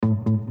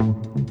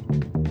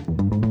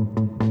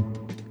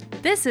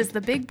This is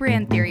the Big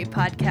Brand Theory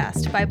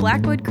podcast by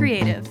Blackwood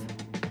Creative,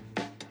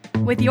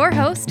 with your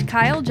host,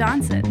 Kyle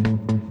Johnson.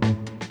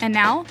 And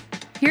now,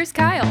 here's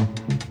Kyle.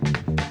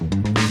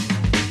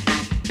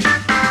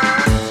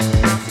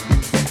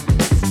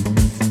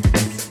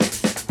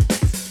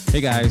 Hey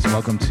guys,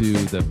 welcome to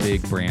the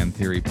Big Brand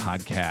Theory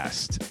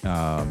podcast.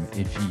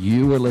 If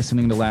you were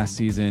listening to last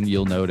season,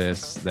 you'll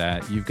notice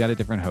that you've got a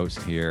different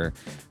host here.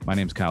 My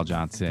name's Kyle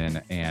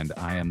Johnson, and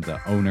I am the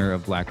owner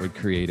of Blackwood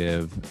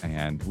Creative,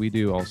 and we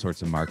do all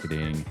sorts of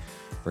marketing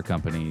for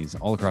companies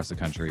all across the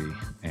country,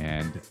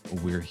 and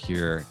we're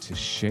here to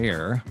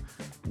share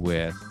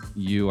with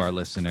you, our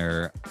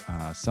listener,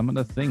 some of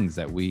the things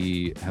that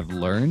we have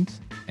learned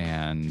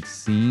and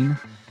seen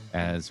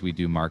as we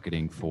do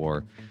marketing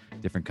for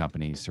different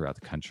companies throughout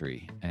the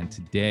country. And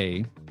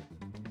today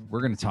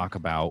we're going to talk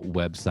about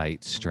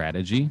website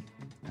strategy,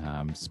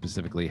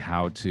 specifically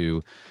how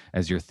to,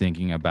 as you're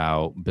thinking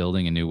about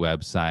building a new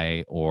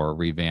website or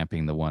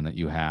revamping the one that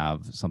you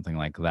have, something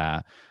like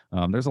that.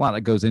 There's a lot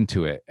that goes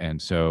into it.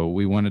 And so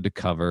we wanted to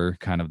cover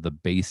kind of the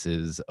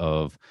bases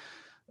of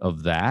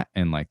that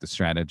and like the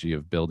strategy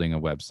of building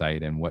a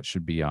website and what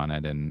should be on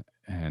it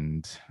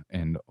and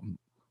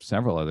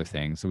several other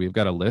things. So we've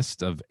got a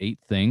list of 8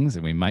 things,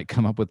 and we might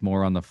come up with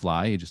more on the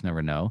fly. You just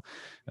never know.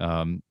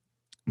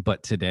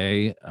 But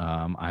today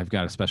I've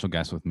got a special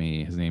guest with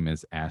me. His name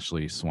is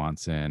Ashley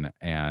Swanson,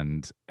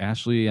 and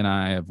Ashley and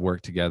I have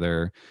worked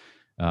together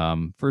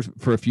for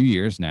a few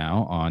years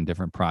now on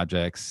different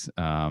projects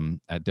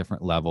at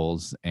different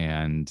levels.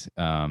 And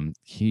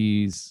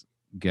he's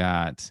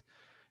got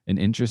an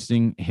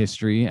interesting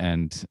history,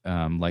 and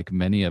like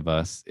many of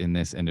us in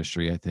this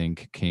industry, I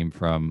think came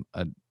from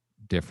a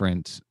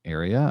different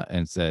area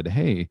and said,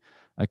 hey,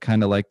 I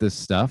kind of like this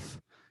stuff.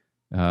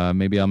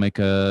 Maybe I'll make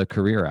a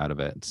career out of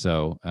it.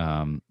 So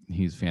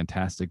he's a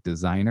fantastic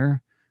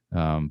designer,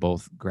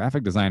 both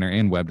graphic designer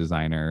and web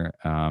designer.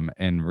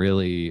 And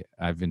really,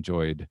 I've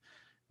enjoyed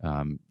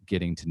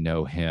getting to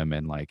know him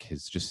and like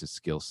his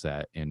skill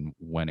set in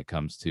when it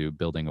comes to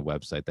building a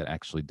website that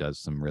actually does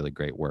some really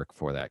great work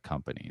for that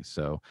company.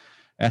 So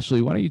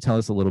Ashley, why don't you tell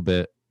us a little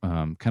bit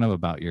kind of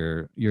about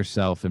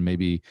yourself and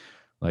maybe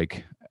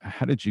like,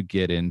 how did you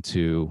get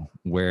into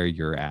where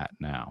you're at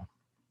now?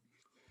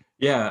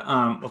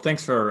 Yeah. Well,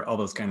 thanks for all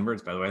those kind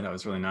words, by the way. That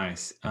was really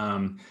nice.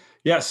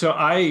 So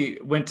I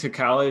went to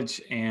college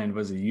and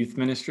was a youth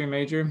ministry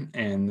major,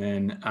 and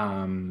then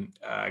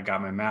I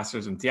got my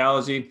master's in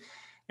theology.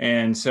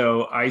 And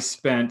so I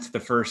spent the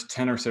first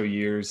 10 or so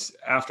years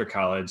after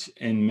college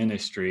in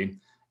ministry.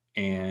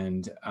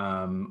 And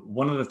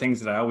one of the things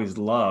that I always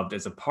loved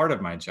as a part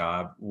of my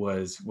job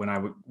was when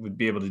I would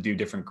be able to do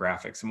different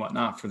graphics and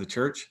whatnot for the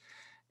church.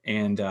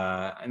 And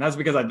that's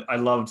because I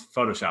loved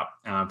Photoshop.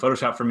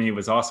 Photoshop for me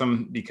was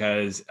awesome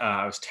because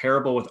I was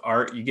terrible with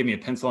art. You give me a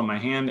pencil in my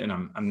hand and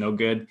I'm no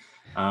good.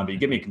 But you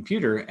give me a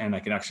computer and I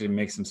can actually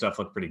make some stuff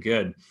look pretty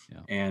good.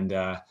 Yeah.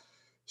 And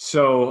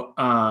so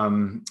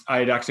I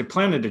had actually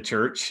planted a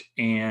church,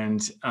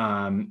 and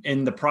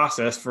in the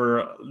process,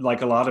 for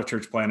like a lot of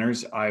church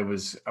planners, I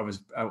was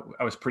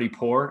pretty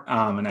poor,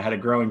 and I had a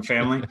growing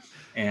family,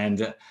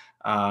 and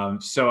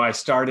so I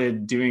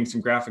started doing some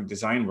graphic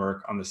design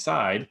work on the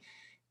side.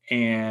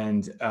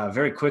 And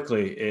very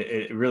quickly,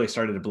 it really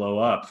started to blow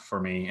up for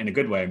me in a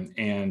good way.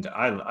 And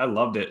I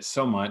loved it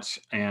so much,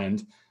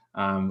 and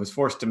was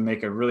forced to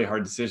make a really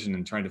hard decision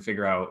and trying to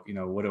figure out,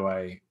 what do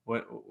I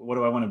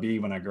want to be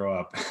when I grow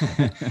up?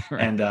 Right.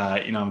 And,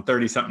 I'm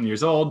 30 something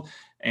years old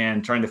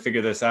and trying to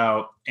figure this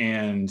out.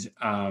 And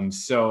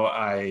so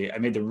I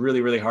made the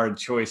really, really hard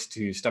choice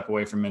to step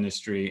away from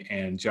ministry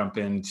and jump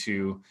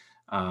into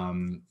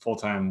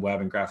full-time web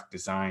and graphic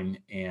design.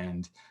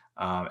 And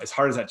as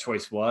hard as that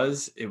choice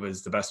was, it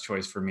was the best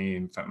choice for me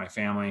and my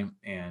family.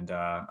 And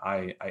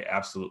I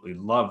absolutely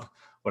love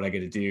what I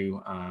get to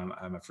do.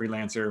 I'm a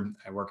freelancer.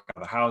 I work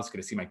out of the house, get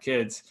to see my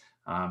kids,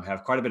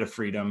 have quite a bit of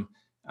freedom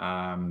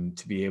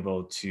to be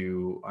able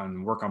to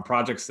work on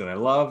projects that I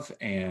love,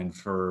 and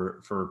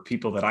for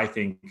people that I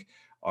think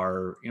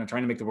are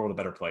trying to make the world a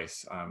better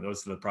place.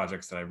 Those are the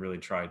projects that I really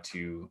try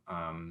to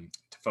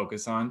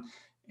focus on.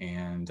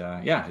 And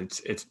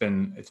it's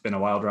been a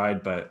wild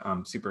ride, but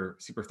I'm super,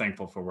 super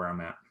thankful for where I'm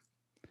at.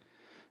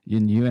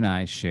 And you and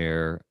I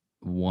share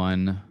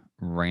one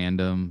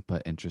random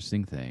but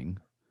interesting thing.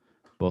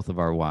 Both of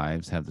our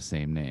wives have the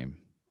same name,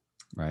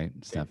 right,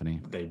 Stephanie?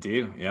 They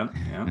do, yeah.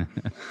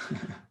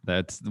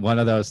 That's one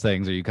of those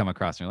things where you come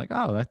across and you're like,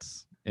 oh,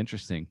 that's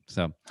interesting.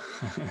 So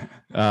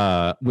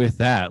with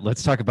that,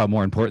 let's talk about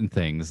more important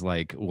things,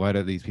 like what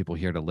are these people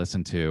here to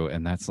listen to?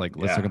 And that's like,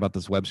 let's talk about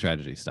this web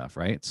strategy stuff,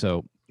 right?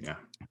 So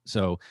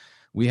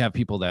we have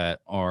people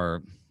that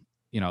are,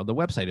 the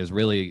website is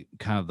really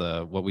kind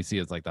of what we see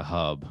as like the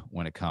hub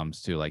when it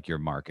comes to like your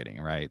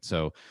marketing, right?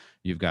 So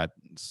you've got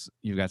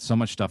so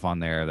much stuff on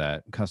there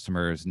that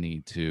customers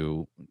need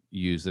to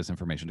use this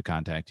information to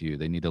contact you.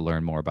 They need to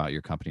learn more about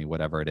your company,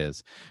 whatever it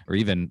is, or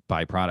even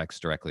buy products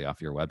directly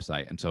off your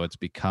website. And so it's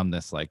become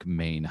this like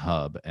main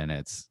hub, and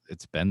it's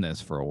been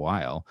this for a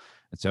while.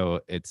 And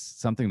so it's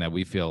something that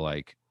we feel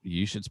like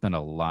you should spend a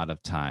lot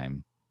of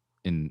time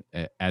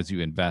as you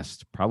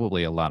invest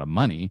probably a lot of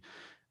money.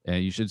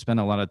 You should spend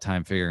a lot of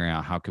time figuring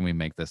out how can we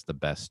make this the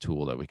best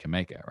tool that we can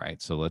make it,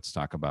 right? So let's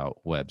talk about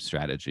web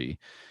strategy.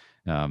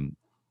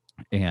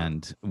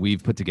 And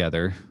we've put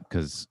together,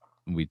 because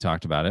we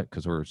talked about it,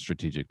 because we're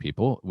strategic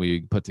people,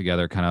 we put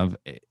together kind of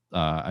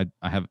I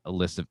have a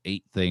list of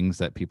 8 things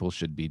that people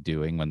should be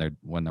doing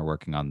when they're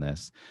working on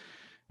this.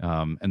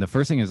 And the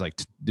first thing is like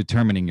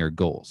determining your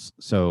goals.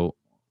 So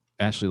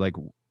Ashley, like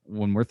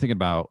when we're thinking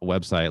about a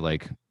website,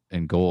 like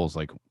and goals,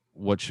 like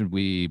what should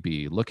we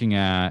be looking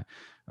at?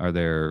 Are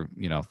there,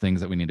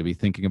 things that we need to be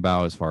thinking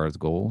about as far as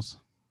goals?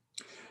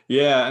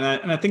 Yeah,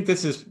 and I think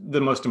this is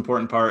the most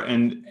important part.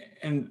 And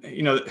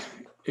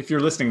if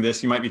you're listening to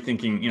this, you might be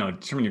thinking,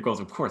 determine your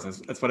goals. Of course,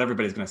 that's what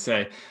everybody's going to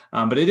say.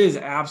 But it is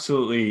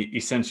absolutely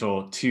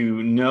essential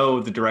to know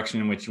the direction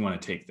in which you want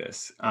to take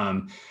this,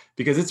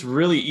 because it's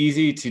really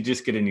easy to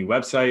just get a new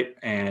website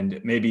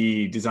and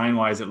maybe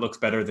design-wise it looks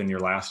better than your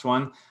last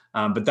one.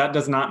 But that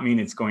does not mean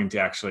it's going to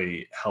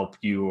actually help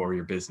you or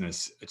your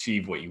business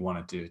achieve what you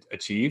wanted to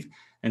achieve.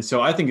 And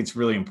so I think it's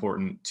really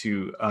important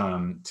to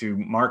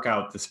mark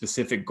out the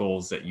specific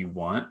goals that you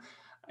want.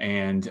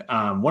 And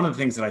one of the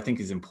things that I think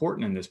is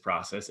important in this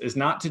process is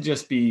not to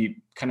just be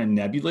kind of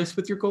nebulous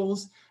with your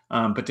goals,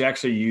 but to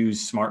actually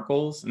use SMART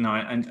goals. Now,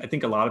 I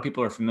think a lot of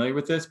people are familiar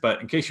with this,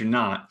 but in case you're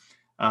not,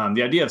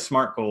 the idea of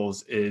SMART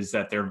goals is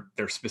that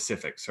they're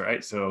specifics,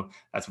 right? So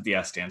that's what the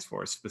S stands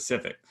for,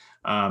 specific.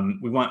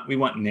 We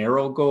want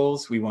narrow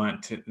goals. We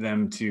want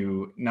them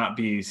to not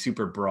be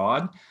super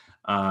broad.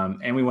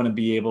 And we want to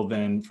be able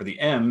then for the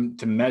M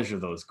to measure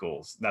those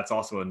goals. That's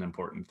also an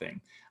important thing.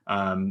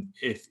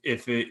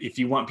 If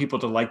you want people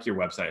to like your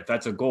website, if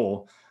that's a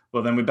goal,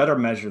 well, then we better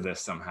measure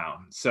this somehow.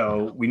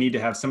 So we need to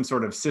have some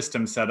sort of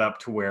system set up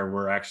to where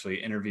we're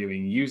actually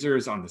interviewing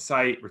users on the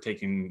site. We're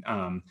taking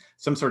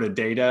some sort of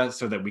data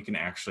so that we can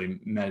actually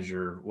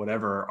measure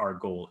whatever our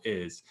goal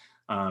is.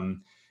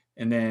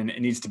 And then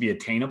it needs to be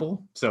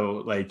attainable.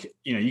 So like,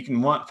 you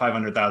can want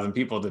 500,000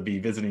 people to be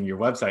visiting your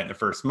website in the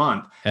first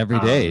month. Every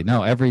day.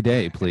 No, every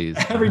day, please.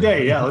 Every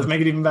day. Yeah. Let's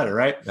make it even better.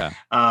 Right. Yeah.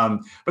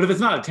 But if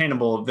it's not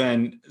attainable,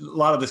 then a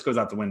lot of this goes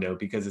out the window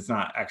because it's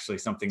not actually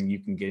something you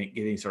can get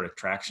any sort of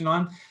traction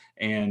on.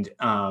 And,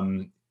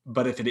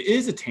 but if it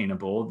is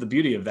attainable, the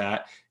beauty of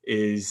that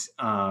is,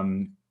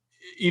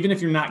 even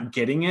if you're not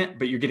getting it,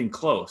 but you're getting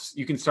close,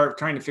 you can start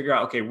trying to figure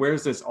out, okay,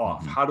 where's this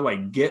off? How do I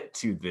get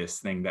to this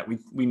thing that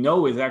we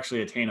know is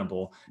actually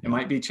attainable? It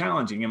might be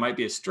challenging, it might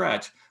be a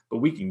stretch, but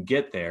we can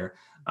get there.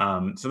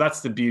 So that's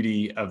the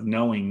beauty of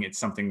knowing it's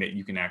something that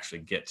you can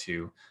actually get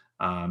to.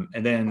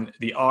 And then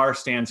the R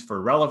stands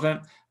for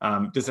relevant.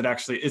 Is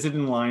it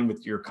in line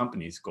with your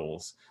company's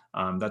goals?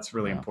 That's a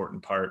really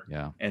important part.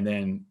 Yeah. And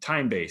then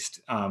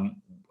time-based.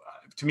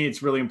 To me,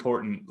 it's really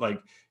important.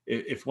 Like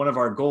if one of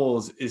our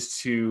goals is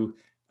to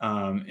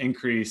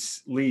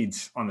increase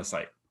leads on the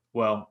site,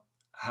 well,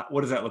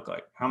 what does that look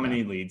like? How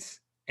many leads?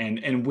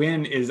 And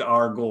when is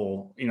our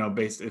goal?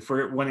 Based if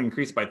we want to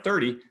increase by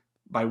 30,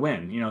 by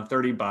when?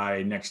 30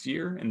 by next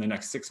year, in the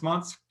next 6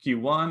 months,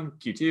 Q1,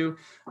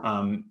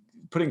 Q2.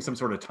 Putting some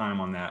sort of time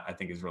on that, I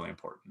think, is really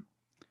important.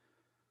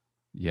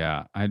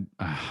 Yeah, I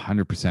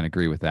 100%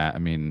 agree with that. I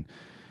mean,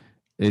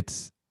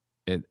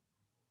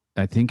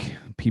 I think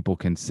people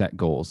can set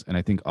goals, and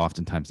I think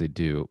oftentimes they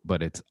do,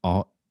 but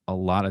a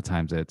lot of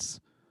times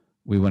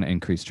we want to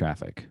increase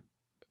traffic.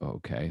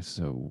 Okay,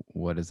 so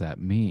what does that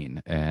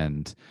mean?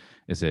 And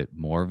is it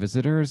more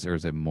visitors or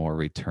is it more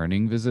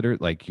returning visitors?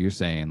 Like you're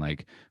saying,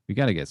 like we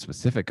got to get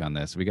specific on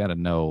this. We got to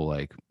know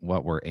like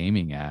what we're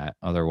aiming at.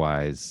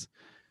 Otherwise,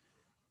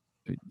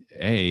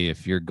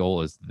 if your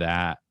goal is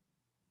that,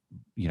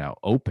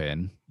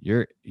 open,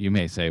 you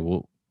may say,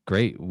 well,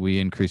 great, we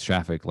increased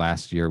traffic.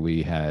 Last year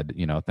we had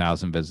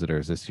 1,000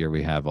 visitors. This year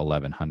we have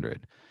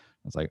 1,100.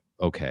 It's like,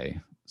 okay,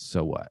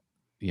 so what?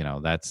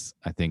 That's,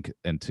 I think,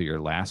 and to your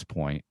last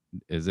point,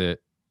 is it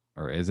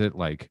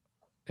like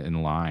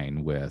in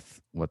line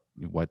with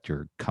what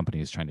your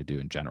company is trying to do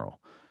in general?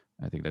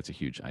 I think that's a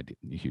huge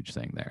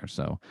thing there.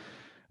 So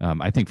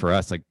I think for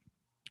us, like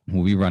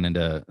when we run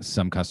into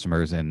some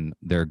customers and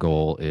their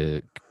goal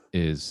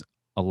is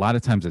a lot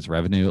of times it's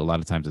revenue, a lot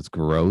of times it's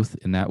growth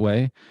in that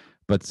way,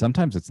 but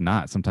sometimes it's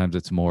not. Sometimes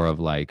it's more of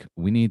like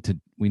we need to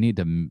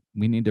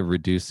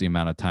reduce the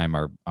amount of time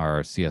our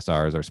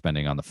CSRs are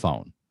spending on the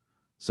phone.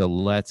 So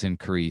let's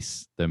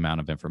increase the amount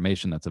of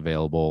information that's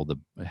available to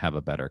have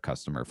a better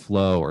customer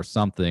flow or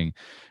something.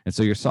 And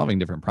so you're solving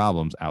different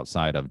problems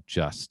outside of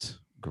just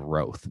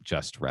growth,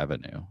 just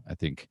revenue. I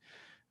think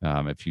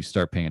if you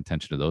start paying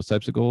attention to those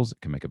types of goals,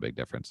 it can make a big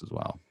difference as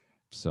well.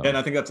 So, and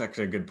I think that's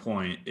actually a good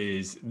point.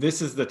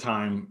 This is the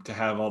time to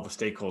have all the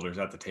stakeholders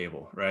at the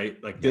table,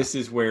 right? Like this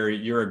is where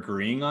you're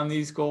agreeing on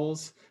these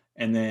goals.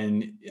 And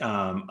then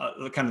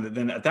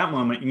then at that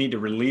moment, you need to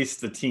release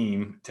the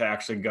team to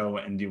actually go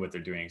and do what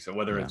they're doing. So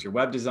whether it's your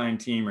web design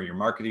team or your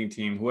marketing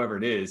team, whoever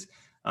it is,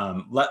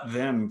 let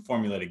them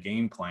formulate a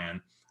game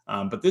plan.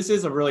 But this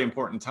is a really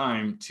important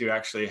time to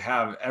actually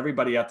have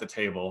everybody at the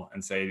table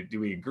and say, do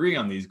we agree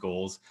on these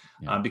goals?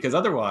 Yeah. Because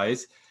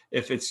otherwise,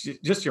 if it's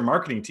just your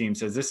marketing team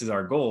says this is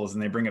our goals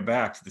and they bring it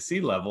back to the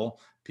C-level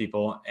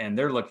people and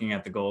they're looking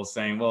at the goals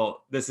saying,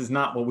 well, this is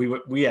not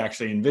what we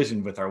actually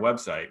envisioned with our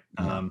website.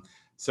 Yeah.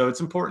 So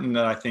it's important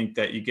that I think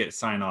that you get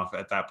sign off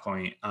at that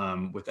point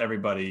with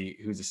everybody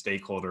who's a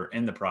stakeholder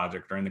in the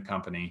project or in the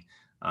company.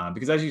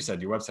 Because as you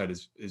said, your website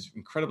is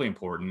incredibly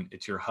important.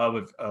 It's your hub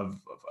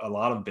of a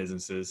lot of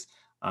businesses.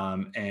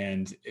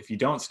 And if you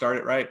don't start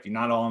it right, if you're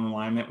not all in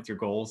alignment with your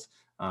goals,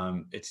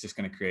 it's just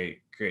going to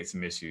create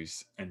some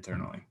issues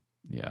internally.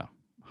 Yeah,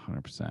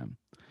 100%.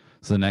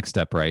 So the next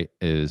step, right,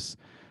 is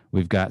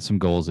we've got some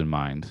goals in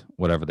mind,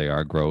 whatever they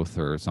are, growth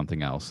or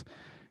something else.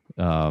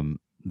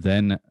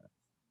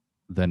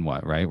 Then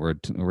what, right? We're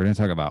going to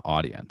talk about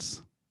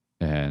audience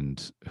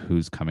and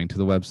who's coming to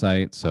the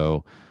website.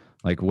 So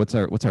like what's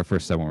our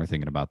first step when we're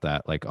thinking about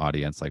that, like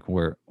audience, like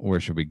where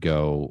should we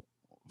go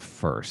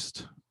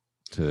first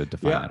to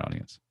define that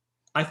audience?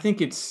 I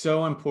think it's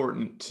so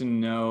important to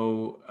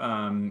know,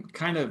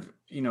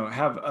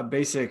 have a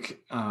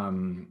basic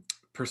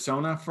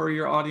persona for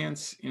your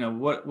audience.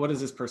 What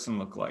does this person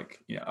look like?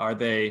 Are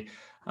they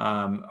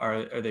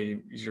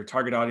your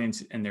target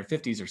audience in their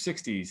 50s or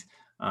 60s?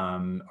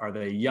 Are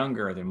they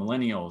younger? Are they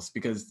millennials?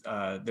 Because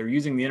they're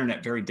using the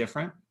internet very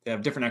different. They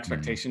have different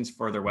expectations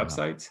for their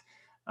websites.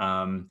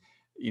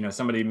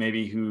 Somebody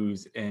maybe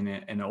who's in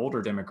an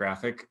older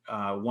demographic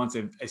wants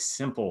a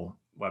simple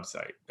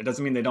website. It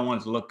doesn't mean they don't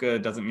want it to look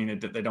good. Doesn't mean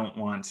that they don't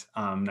want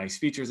nice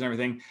features and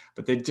everything,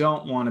 but they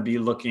don't want to be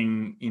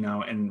looking,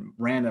 in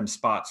random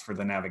spots for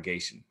the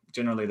navigation.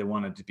 Generally, they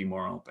want it to be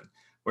more open.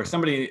 Where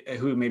somebody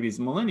who maybe is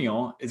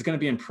millennial is going to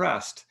be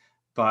impressed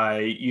by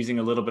using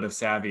a little bit of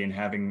savvy and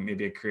having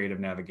maybe a creative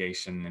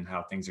navigation and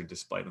how things are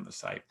displayed on the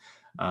site.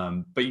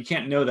 But you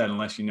can't know that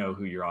unless you know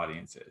who your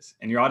audience is.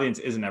 And your audience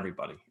isn't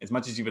everybody. As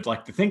much as you would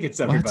like to think it's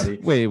everybody.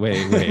 What?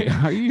 Wait.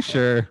 Are you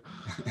sure?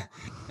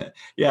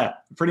 Yeah,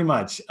 pretty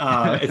much.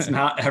 It's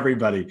not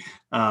everybody.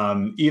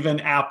 Even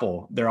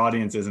Apple, their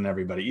audience isn't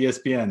everybody.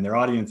 ESPN, their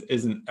audience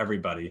isn't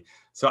everybody.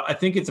 So I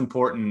think it's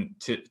important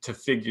to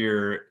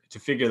figure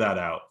that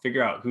out.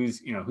 Figure out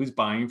who's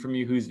buying from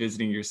you, who's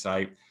visiting your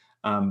site.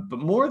 But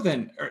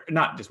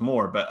not just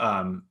more,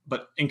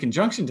 but in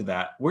conjunction to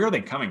that, where are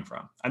they coming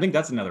from? I think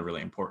that's another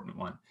really important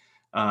one.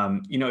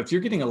 If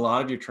you're getting a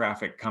lot of your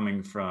traffic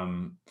coming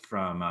from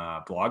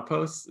blog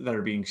posts that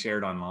are being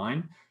shared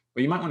online,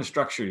 well, you might want to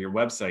structure your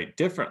website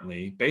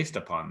differently based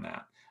upon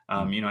that.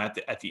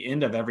 At the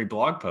end of every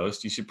blog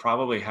post, you should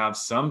probably have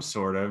some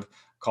sort of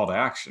call to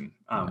action,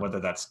 whether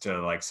that's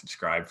to like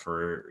subscribe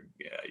for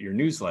your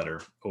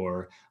newsletter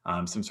or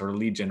some sort of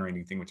lead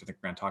generating thing, which I think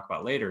we're going to talk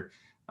about later.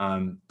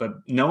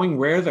 But knowing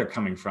where they're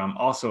coming from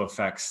also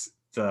affects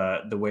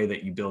the way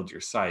that you build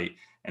your site.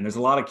 And there's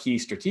a lot of key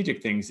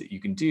strategic things that you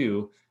can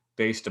do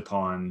based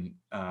upon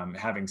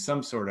having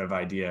some sort of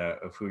idea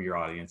of who your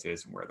audience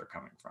is and where they're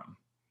coming from.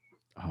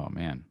 Oh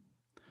man,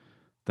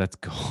 that's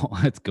gold.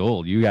 That's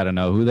gold. You got to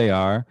know who they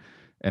are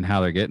and how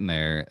they're getting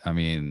there. I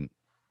mean,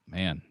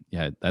 man,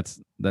 yeah,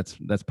 that's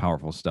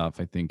powerful stuff.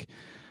 I think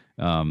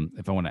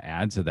if I want to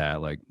add to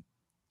that, like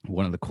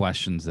one of the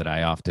questions that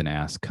I often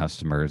ask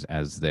customers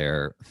as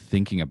they're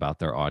thinking about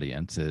their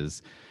audience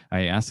is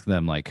I ask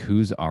them like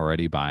who's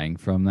already buying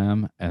from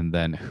them and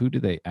then who do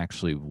they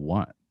actually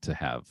want to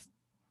have,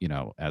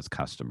 as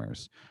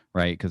customers,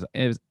 right?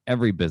 Because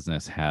every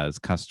business has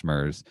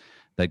customers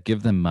that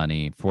give them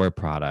money for a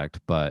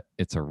product, but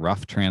it's a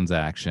rough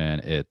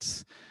transaction.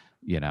 It's,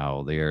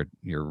 you're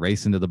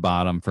racing to the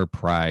bottom for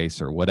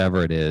price or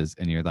whatever it is.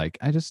 And you're like,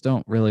 I just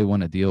don't really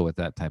want to deal with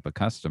that type of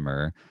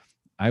customer.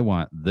 I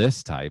want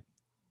this type.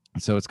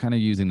 So it's kind of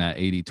using that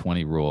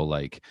 80-20 rule.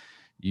 Like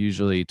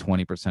usually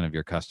 20% of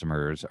your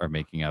customers are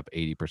making up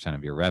 80%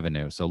 of your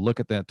revenue. So look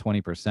at that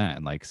 20%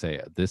 and like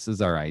say, this is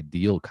our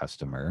ideal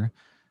customer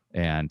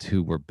and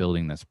who we're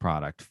building this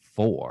product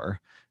for.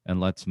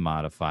 And let's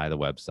modify the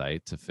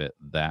website to fit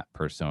that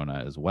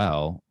persona as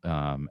well.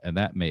 And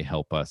that may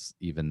help us,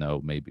 even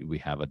though maybe we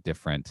have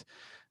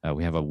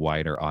we have a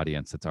wider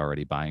audience that's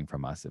already buying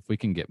from us. If we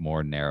can get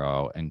more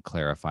narrow and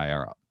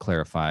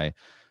clarify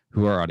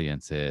who our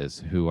audience is,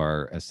 who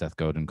as Seth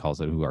Godin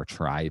calls it, who our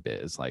tribe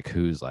is, like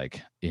who's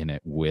like in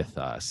it with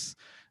us,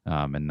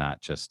 and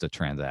not just a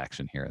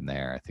transaction here and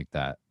there. I think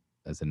that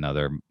is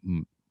another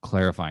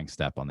clarifying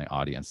step on the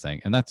audience thing.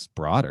 And that's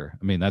broader.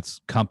 I mean,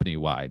 that's company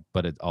wide,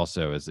 but it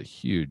also is a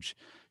huge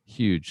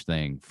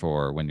thing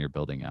for when you're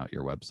building out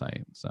your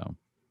website. So.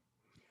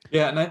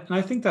 Yeah. And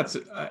I think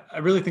I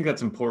really think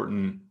that's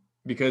important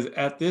because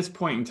at this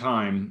point in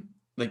time,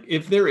 like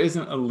if there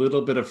isn't a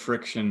little bit of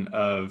friction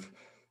of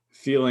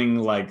feeling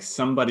like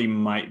somebody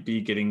might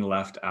be getting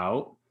left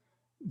out,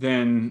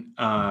 then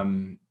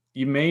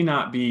you may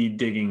not be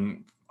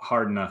digging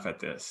hard enough at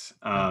this.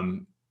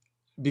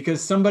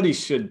 Because somebody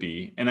should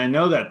be, and I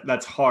know that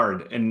that's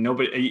hard, and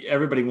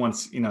everybody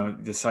wants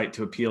the site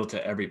to appeal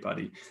to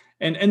everybody,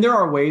 and there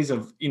are ways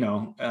of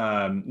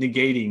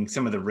negating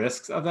some of the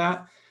risks of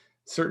that,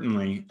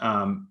 certainly.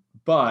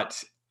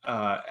 But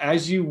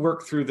as you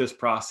work through this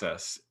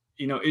process,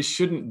 it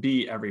shouldn't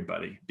be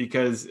everybody,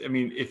 because I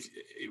mean,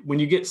 when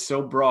you get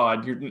so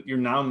broad, you're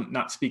now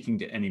not speaking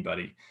to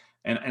anybody.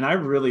 And I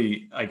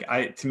really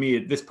to me,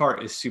 this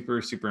part is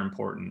super, super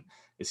important,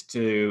 is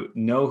to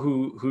know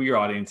who your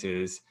audience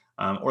is,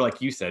 or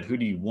like you said, who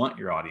do you want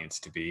your audience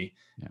to be,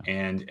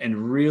 and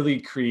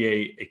really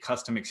create a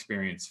custom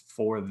experience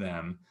for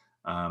them.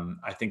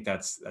 I think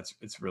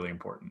it's really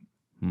important.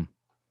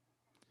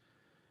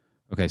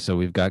 Okay, so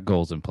we've got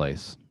goals in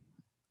place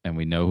and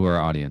we know who our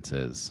audience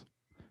is.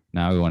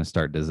 Now we want to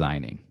start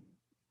designing.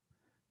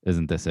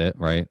 Isn't this it,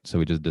 right? So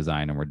we just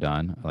design and we're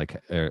done.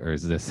 Or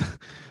is this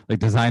like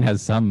design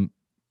has some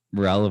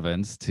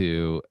relevance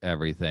to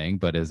everything,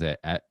 but is it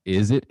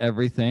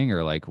everything,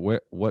 or like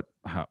what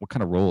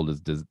kind of role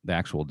does the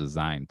actual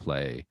design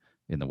play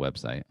in the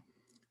website?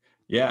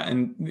 Yeah,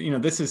 and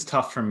this is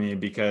tough for me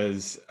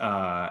because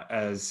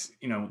as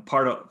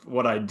part of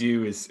what I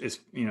do is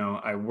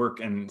I work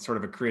in sort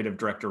of a creative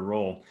director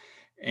role,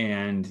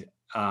 and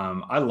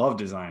I love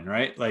design,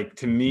 right? Like,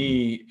 to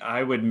me,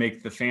 I would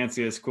make the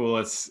fanciest,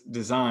 coolest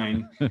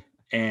design,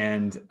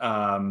 and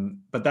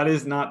but that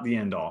is not the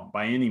end all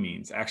by any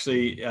means.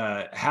 Actually,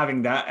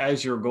 having that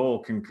as your goal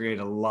can create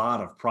a lot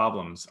of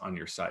problems on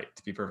your site,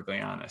 to be perfectly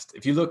honest.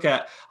 If you look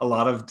at a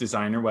lot of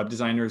web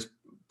designers'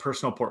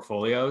 personal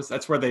portfolios,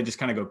 that's where they just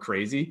kind of go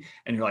crazy,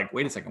 and you're like,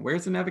 wait a second,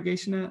 where's the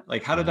navigation at?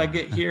 Like, how did I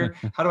get here?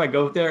 How do I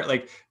go there?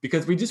 Like,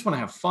 because we just want to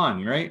have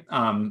fun, right?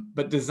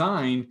 But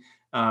design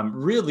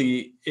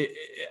really,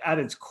 at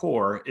its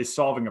core, is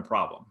solving a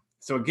problem.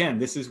 So again,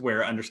 this is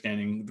where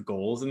understanding the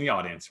goals and the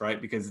audience,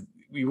 right? Because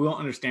we won't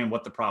understand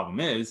what the problem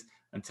is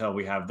until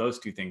we have those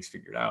two things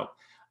figured out.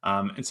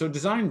 And so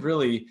design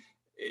really,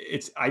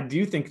 I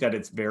do think that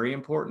it's very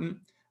important,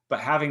 but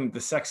having the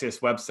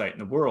sexiest website in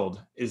the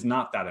world is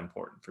not that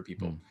important for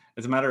people.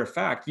 As a matter of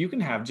fact, you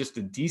can have just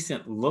a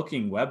decent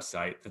looking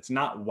website that's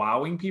not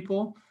wowing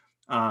people,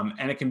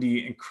 and it can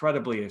be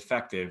incredibly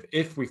effective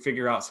if we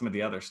figure out some of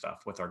the other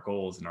stuff with our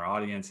goals and our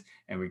audience,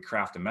 and we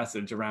craft a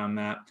message around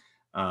that.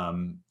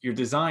 Your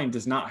design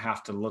does not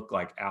have to look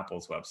like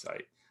Apple's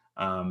website.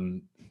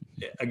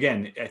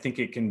 Again, I think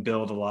it can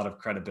build a lot of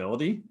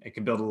credibility. It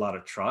can build a lot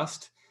of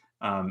trust.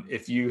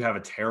 If you have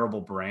a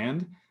terrible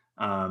brand,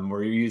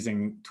 where you're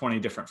using 20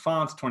 different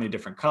fonts, 20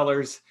 different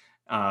colors,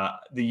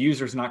 the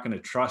user's not going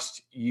to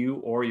trust you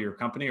or your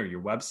company or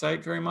your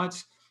website very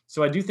much.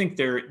 So I do think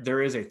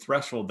there is a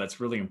threshold that's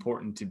really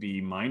important to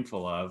be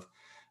mindful of.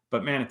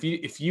 But man,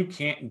 if you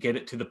can't get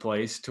it to the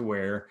place to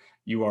where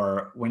you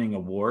are winning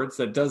awards,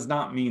 that does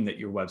not mean that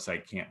your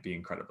website can't be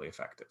incredibly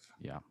effective.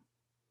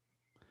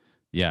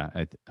 Yeah,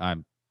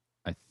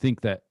 I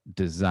think that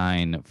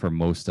design for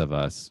most of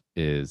us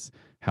is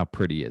how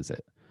pretty is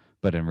it,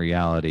 but in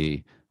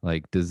reality,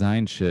 like,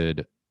 design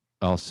should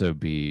also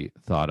be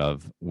thought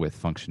of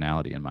with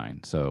functionality in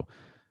mind. So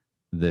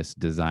this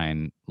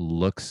design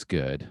looks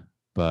good,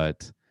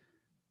 but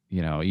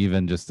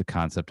even just the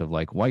concept of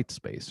like white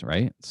space,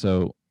 right?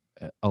 So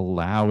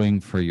allowing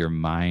for your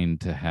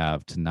mind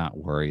to not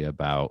worry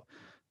about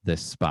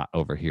this spot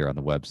over here on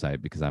the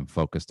website because I'm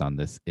focused on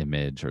this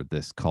image or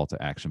this call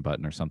to action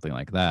button or something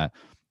like that.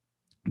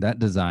 That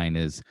design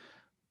is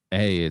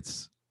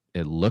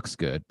it looks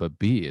good, but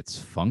B, it's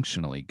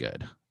functionally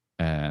good.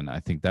 And I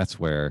think that's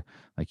where,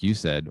 like you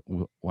said,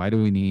 why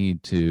do we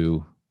need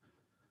to,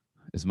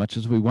 as much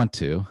as we want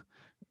to,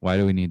 why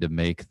do we need to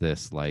make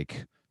this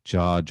like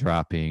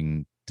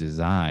jaw-dropping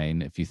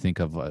design? If you think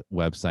of a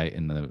website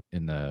in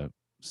the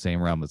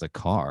same realm as a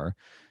car,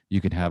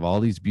 you can have all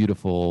these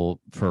beautiful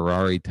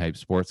Ferrari type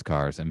sports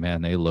cars, and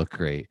man, they look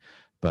great,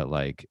 but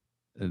like,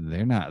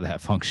 they're not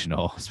that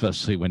functional,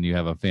 especially when you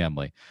have a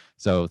family.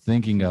 So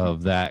thinking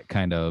of that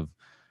kind of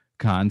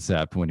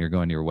concept when you're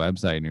going to your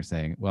website and you're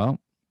saying, well,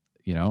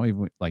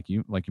 even like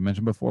you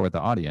mentioned before with the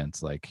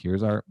audience, like,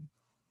 here's our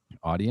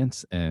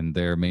audience, and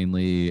they're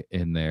mainly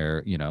in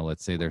their,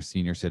 let's say they're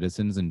senior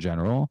citizens in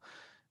general.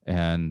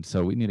 And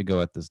so we need to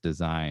go at this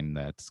design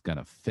that's going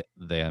to fit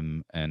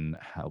them and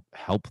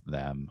help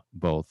them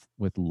both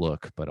with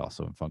look, but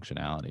also in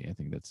functionality. I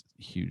think that's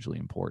hugely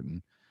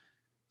important.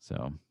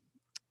 So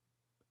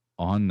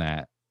on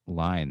that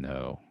line,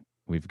 though,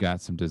 we've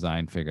got some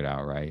design figured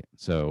out, right?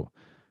 So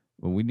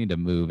we need to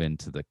move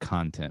into the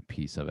content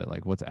piece of it,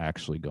 like what's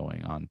actually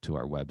going on to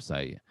our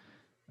website.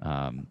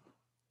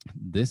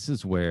 This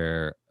is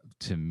where,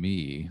 to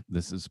me,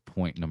 this is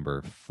point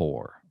number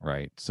 4,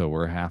 right? So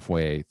we're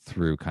halfway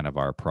through kind of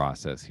our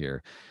process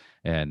here.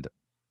 And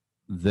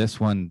this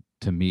one,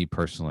 to me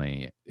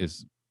personally,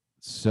 is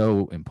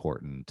so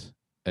important.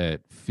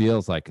 It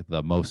feels like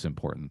the most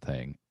important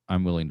thing.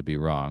 I'm willing to be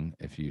wrong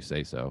if you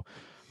say so,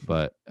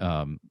 but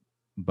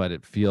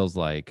it feels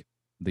like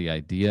the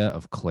idea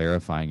of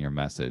clarifying your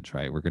message,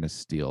 right? We're going to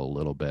steal a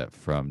little bit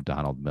from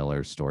Donald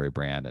Miller's story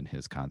brand and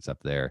his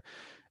concept there.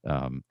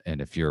 And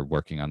if you're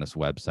working on this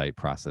website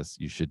process,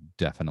 you should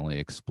definitely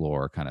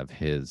explore kind of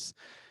his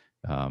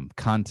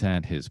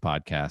content, his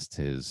podcast,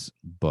 his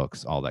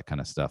books, all that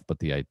kind of stuff. But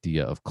the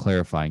idea of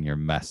clarifying your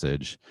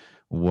message,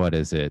 what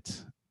is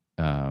it?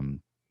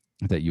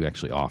 that you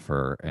actually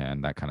offer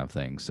and that kind of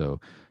thing. So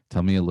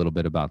tell me a little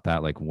bit about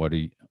that. Like, what are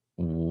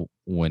you,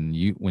 when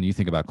you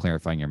think about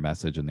clarifying your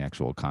message and the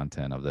actual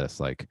content of this,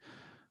 like,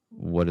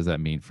 what does that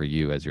mean for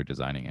you as you're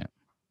designing it?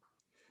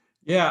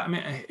 Yeah, I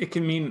mean, it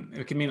can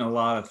mean a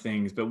lot of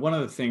things, but one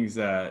of the things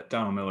that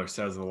Donald Miller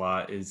says a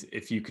lot is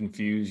if you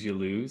confuse, you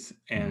lose,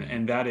 and Mhm.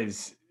 and that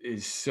is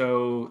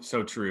so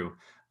true.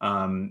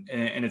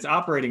 And it's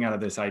operating out of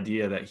this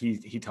idea that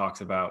he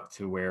talks about,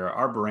 to where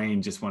our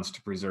brain just wants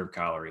to preserve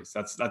calories.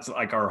 That's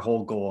like our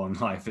whole goal in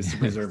life, is to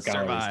preserve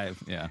calories.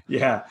 Survive. Yeah.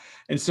 Yeah.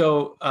 And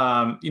so,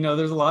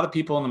 there's a lot of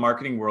people in the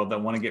marketing world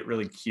that want to get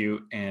really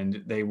cute,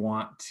 and they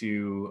want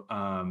to,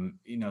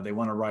 they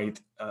want to write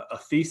a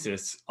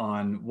thesis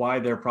on why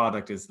their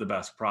product is the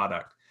best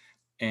product.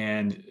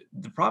 And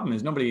the problem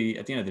is, nobody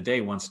at the end of the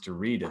day wants to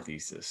read a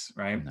thesis,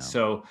 right? No.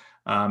 So,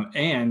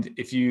 and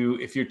if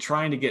you're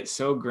trying to get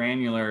so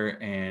granular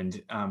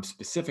and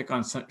specific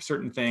on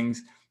certain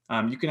things,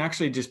 you can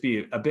actually just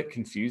be a bit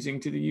confusing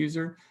to the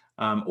user.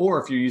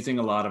 Or if you're using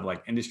a lot of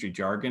like industry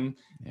jargon,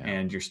 Yeah.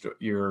 and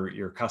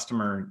your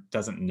customer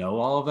doesn't know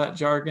all of that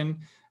jargon,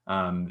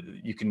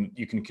 you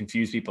can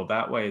confuse people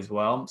that way as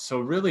well.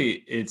 So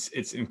really,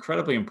 it's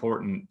incredibly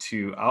important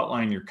to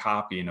outline your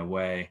copy in a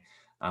way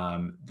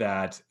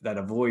that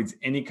avoids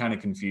any kind of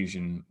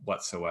confusion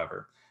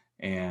whatsoever.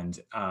 And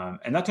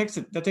that takes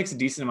a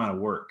decent amount of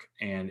work,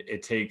 and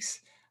it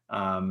takes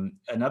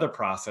another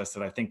process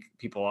that I think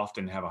people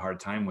often have a hard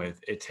time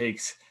with. It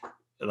takes,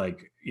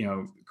 like,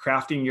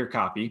 crafting your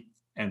copy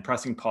and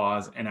pressing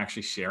pause and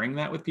actually sharing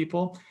that with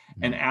people,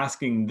 and Mhm.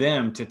 asking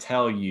them to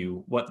tell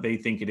you what they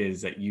think it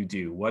is that you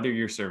do. What are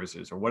your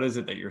services, or what is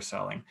it that you're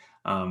selling?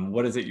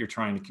 What is it you're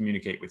trying to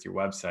communicate with your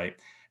website?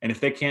 And if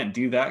they can't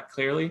do that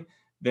clearly,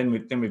 then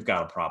we've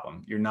got a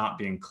problem. You're not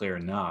being clear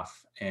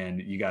enough, and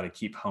you got to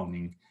keep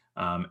honing.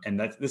 And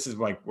this is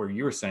like where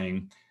you were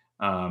saying,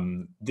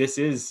 this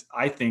is,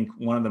 I think,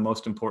 one of the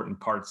most important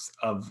parts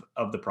of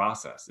the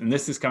process. And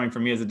this is coming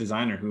from me as a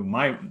designer, who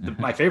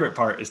my favorite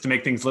part is to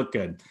make things look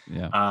good.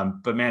 Yeah.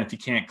 But man, if you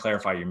can't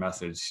clarify your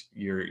message,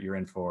 you're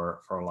in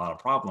for a lot of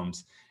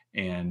problems.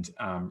 And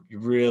you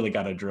really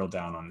got to drill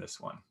down on this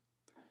one.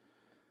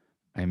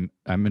 I'm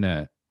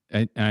gonna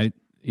I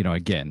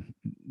again,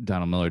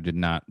 Donald Miller did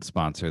not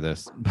sponsor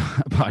this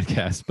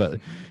podcast,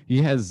 but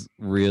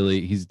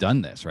he's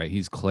done this, right?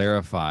 He's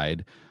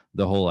clarified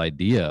the whole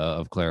idea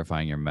of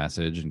clarifying your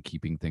message and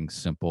keeping things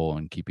simple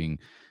and keeping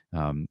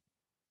um,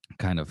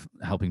 kind of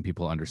helping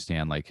people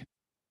understand, like,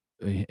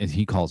 as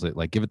he calls it,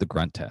 like, give it the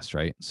grunt test,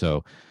 right?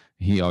 So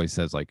he always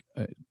says, like,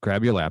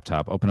 grab your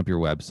laptop, open up your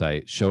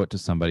website, show it to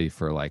somebody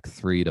for like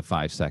 3 to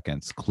 5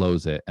 seconds,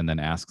 close it, and then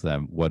ask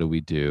them, what do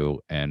we do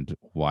and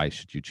why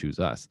should you choose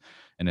us?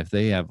 And if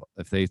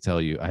they tell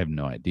you, I have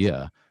no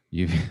idea,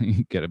 you,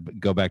 you got to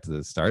go back to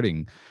the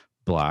starting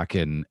block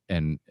and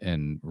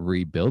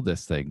rebuild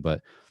this thing.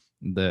 But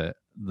the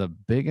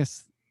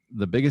biggest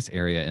the biggest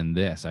area in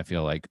this, I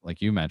feel like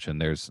you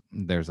mentioned,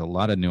 there's a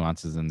lot of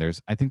nuances, and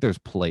I think there's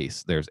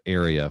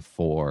area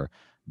for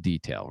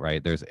detail,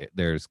 right?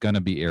 There's going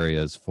to be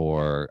areas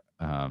for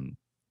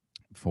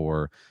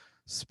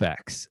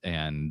specs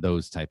and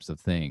those types of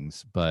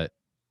things. But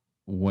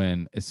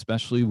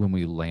especially when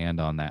we land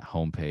on that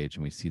homepage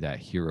and we see that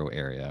hero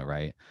area,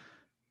 right?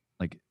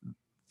 Like,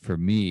 for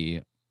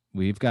me,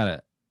 we've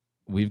got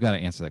to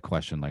answer that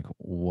question, like,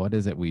 what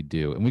is it we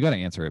do? And we got to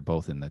answer it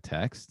both in the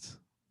text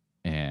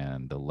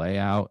and the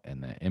layout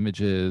and the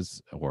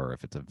images, or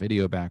if it's a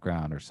video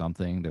background or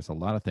something. There's a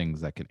lot of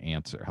things that can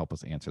help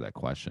us answer that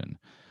question.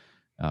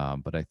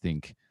 But I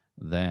think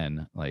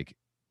then,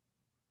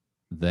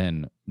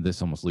 then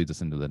this almost leads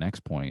us into the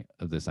next point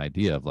of this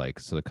idea of, like,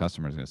 so the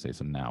customer is going to say,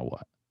 so now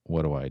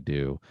what do I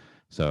do?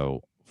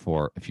 So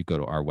if you go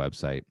to our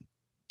website,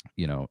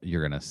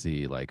 you're going to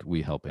see, like,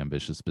 we help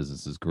ambitious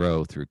businesses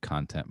grow through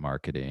content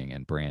marketing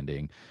and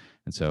branding.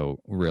 And so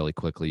really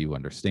quickly, you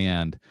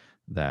understand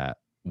that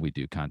we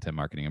do content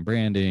marketing and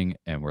branding,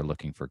 and we're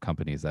looking for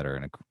companies that are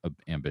in a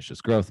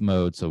ambitious growth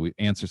mode. So we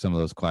answer some of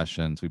those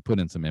questions, we put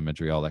in some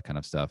imagery, all that kind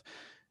of stuff.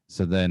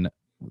 So then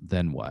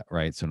what,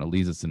 right? So it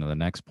leads us into the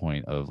next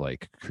point of,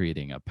 like,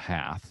 creating a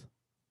path,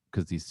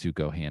 because these two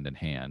go hand in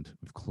hand.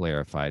 We've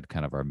clarified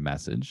kind of our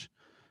message,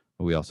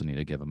 but we also need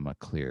to give them a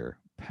clear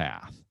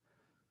path.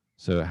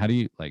 So how do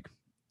you, like,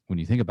 when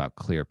you think about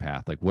clear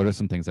path, like, what are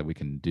some things that we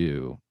can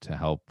do to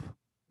help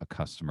a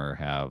customer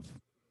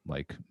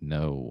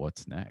know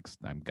what's next?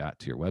 I got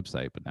to your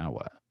website, but now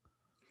what?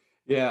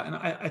 Yeah, and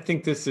I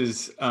think this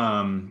is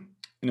an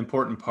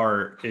important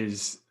part.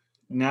 Is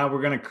now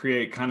we're going to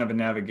create kind of a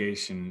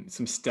navigation,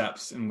 some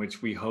steps in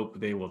which we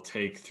hope they will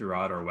take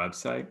throughout our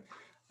website.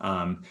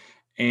 Um,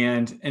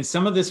 and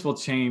some of this will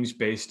change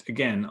based,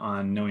 again,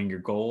 on knowing your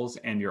goals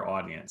and your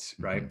audience,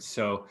 Mm-hmm. right?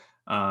 So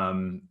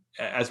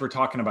as we're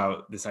talking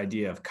about this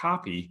idea of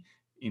copy,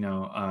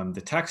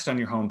 the text on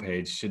your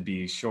homepage should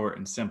be short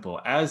and simple.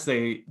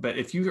 But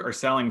if you are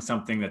selling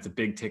something that's a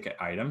big ticket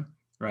item,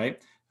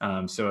 right?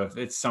 So if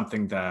it's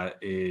something that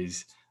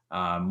is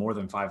more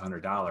than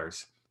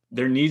 $500,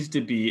 there needs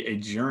to be a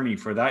journey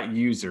for that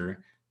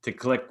user to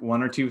click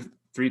 1 or 2,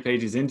 3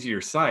 pages into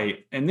your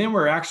site. And then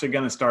we're actually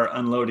going to start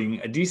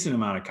unloading a decent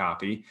amount of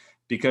copy,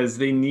 because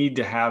they need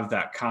to have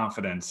that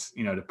confidence,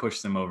 to push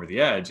them over the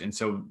edge. And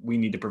so we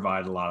need to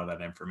provide a lot of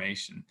that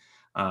information.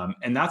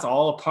 And that's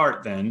all a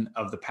part then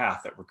of the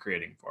path that we're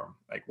creating for them,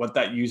 like what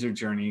that user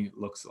journey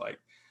looks like.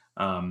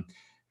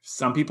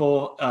 Some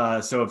people,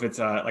 so if it's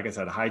like I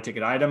said, a high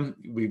ticket item,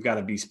 we've got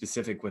to be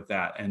specific with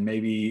that. And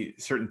maybe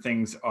certain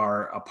things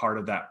are a part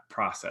of that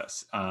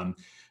process.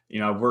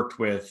 I've worked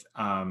with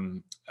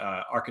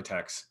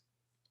architects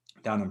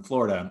down in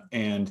Florida,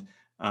 and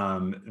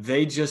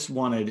they just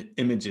wanted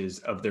images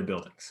of their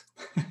buildings.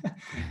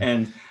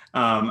 And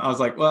I was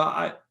like, well,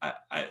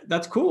 I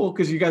that's cool,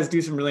 because you guys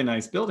do some really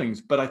nice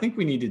buildings, but I think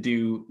we need to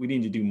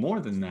do more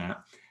than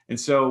that. And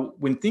so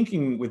when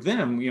thinking with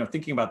them,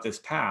 thinking about this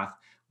path,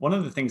 one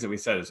of the things that we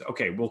said is,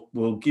 okay,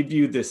 we'll give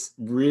you this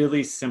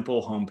really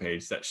simple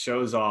homepage that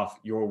shows off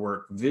your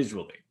work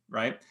visually,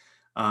 right?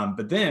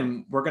 But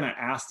then we're going to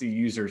ask the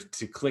users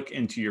to click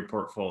into your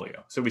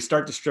portfolio. So we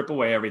start to strip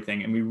away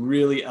everything, and we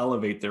really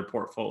elevate their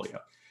portfolio.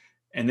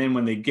 And then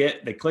when they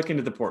click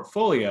into the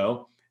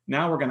portfolio,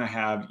 now we're going to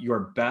have your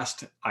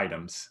best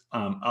items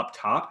up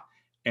top,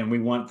 and we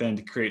want them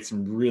to create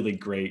some really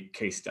great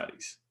case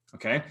studies.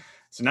 Okay.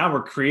 So now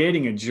we're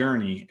creating a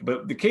journey,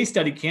 but the case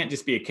study can't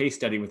just be a case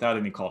study without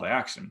any call to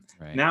action.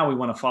 Right. Now we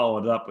want to follow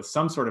it up with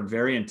some sort of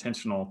very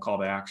intentional call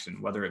to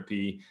action, whether it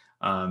be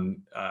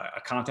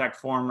a contact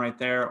form right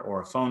there,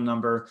 or a phone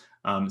number,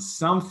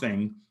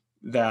 something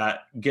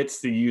that gets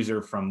the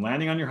user from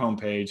landing on your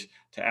homepage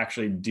to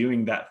actually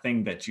doing that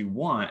thing that you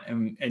want.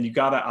 And you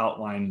got to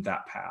outline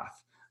that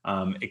path.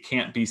 It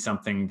can't be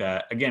something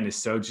that, again, is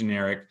so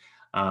generic,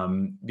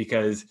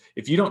 because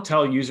if you don't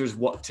tell users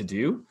what to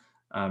do,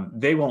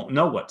 they won't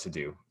know what to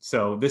do.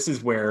 So this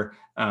is where,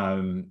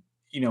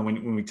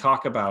 when we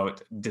talk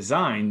about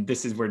design,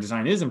 this is where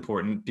design is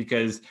important,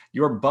 because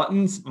your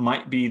buttons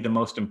might be the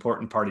most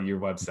important part of your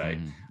website.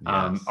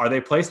 Yes. Are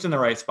they placed in the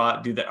right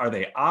spot? Are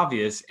they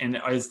obvious?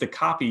 And is the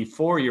copy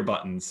for your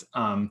buttons,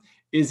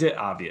 is it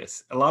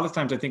obvious? A lot of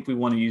times I think we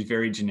want to use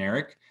very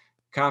generic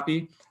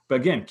copy, but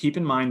again, keep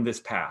in mind this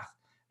path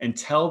and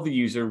tell the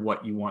user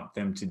what you want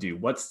them to do.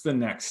 What's the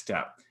next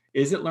step?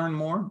 Is it learn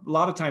more? A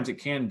lot of times it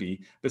can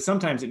be, but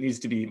sometimes it needs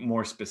to be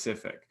more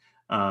specific.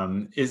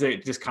 Is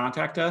it just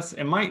contact us?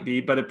 It might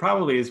be, but it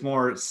probably is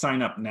more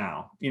sign up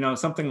now,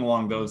 something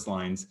along those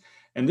lines.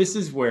 And this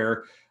is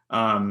where,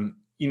 the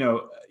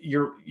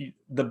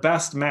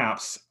best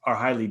maps are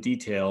highly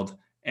detailed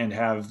and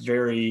have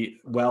very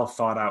well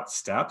thought out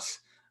steps.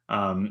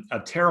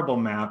 A terrible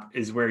map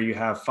is where you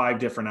have 5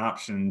 different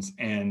options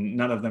and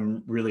none of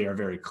them really are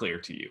very clear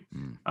to you.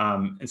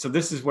 And so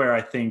this is where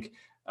I think,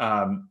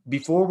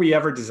 before we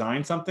ever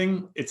design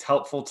something, it's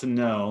helpful to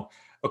know,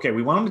 okay,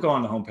 we want them to go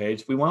on the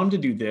homepage. We want them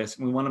to do this.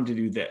 And we want them to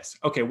do this.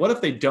 Okay, what if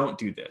they don't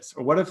do this?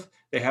 Or what if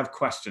they have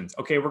questions?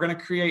 Okay, we're going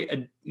to create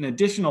an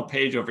additional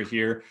page over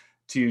here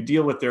to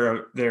deal with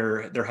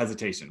their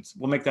hesitations.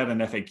 We'll make that an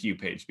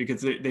FAQ page,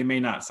 because they may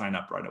not sign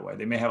up right away.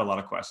 They may have a lot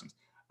of questions.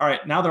 All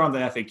right, now they're on the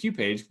FAQ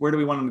page. Where do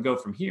we want them to go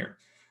from here?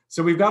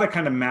 So we've got to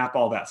kind of map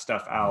all that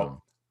stuff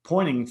out,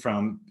 pointing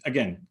from,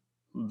 again,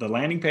 the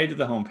landing page of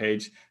the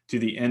homepage to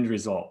the end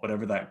result,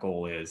 whatever that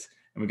goal is.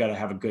 And we got to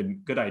have a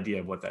good idea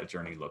of what that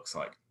journey looks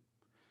like.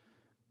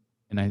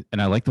 And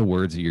I like the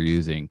words that you're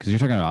using, because you're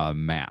talking about a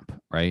map,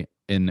 right?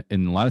 And a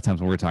lot of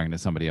times when we're talking to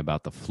somebody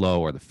about the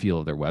flow or the feel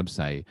of their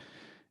website,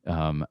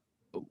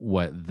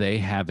 what they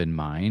have in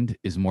mind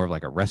is more of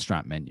like a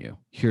restaurant menu.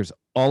 Here's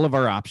all of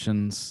our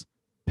options,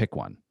 pick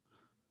one.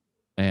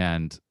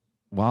 And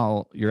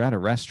while you're at a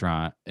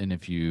restaurant, and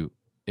if you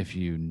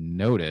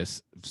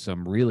notice,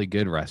 some really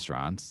good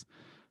restaurants,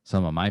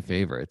 some of my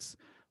favorites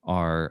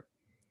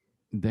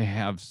they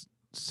have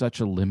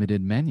such a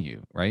limited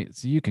menu, right?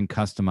 So you can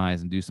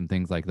customize and do some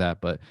things like that.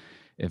 But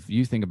if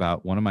you think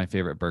about, one of my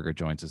favorite burger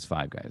joints is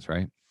Five Guys,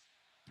 right?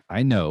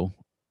 I know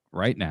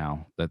right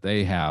now that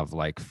they have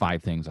like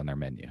 5 things on their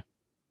menu,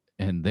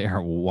 and they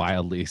are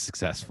wildly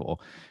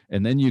successful.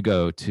 And then you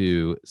go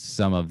to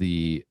some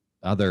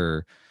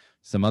other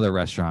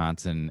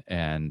restaurants,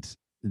 and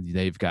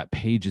they've got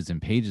pages and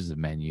pages of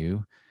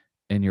menu,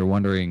 and you're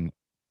wondering,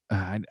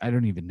 I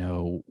don't even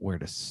know where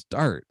to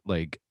start.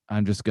 Like,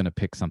 I'm just going to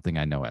pick something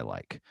I know I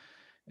like.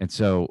 And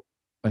so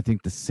I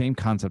think the same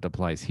concept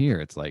applies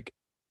here. It's like,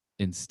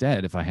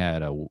 instead, if I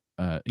had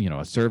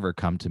a server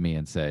come to me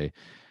and say,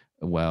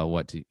 well,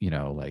 what do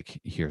like,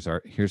 here's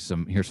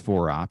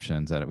 4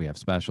 options that we have,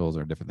 specials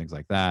or different things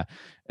like that.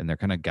 And they're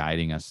kind of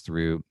guiding us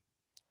through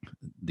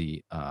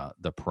the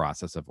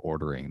process of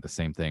ordering. The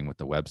same thing with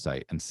the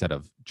website. Instead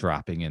of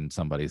dropping in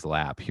somebody's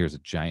lap, here's a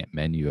giant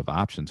menu of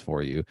options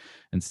for you.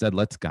 Instead,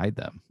 let's guide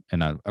them.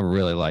 And I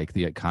really like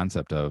the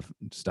concept of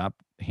stop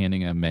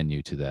handing a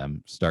menu to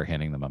them, start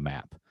handing them a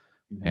map.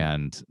 Mm-hmm.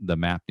 And the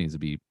map needs to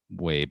be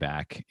way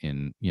back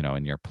in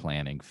your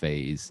planning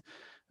phase,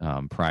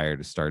 prior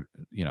to start,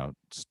 to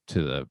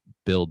the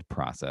build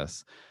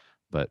process.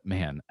 But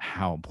man,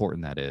 how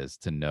important that is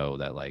to know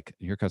that like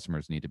your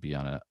customers need to be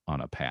on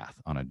a path,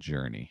 on a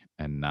journey,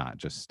 and not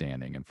just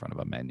standing in front of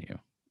a menu.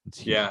 It's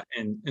huge. Yeah,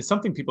 and it's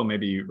something people may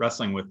be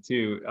wrestling with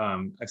too.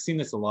 I've seen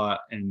this a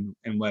lot in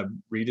web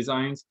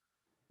redesigns.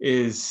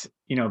 Is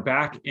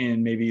back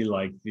in maybe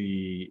like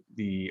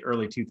the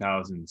early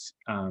 2000s,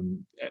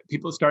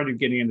 people started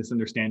getting in this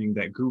understanding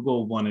that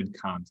Google wanted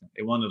content.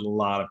 They wanted a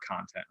lot of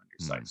content on your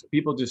Mm. site, so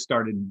people just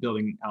started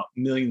building out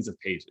millions of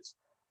pages.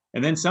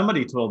 And then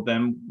somebody told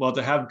them, well,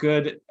 to have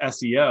good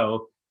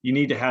SEO, you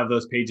need to have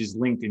those pages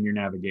linked in your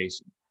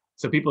navigation.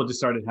 So people just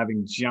started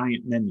having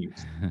giant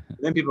menus. And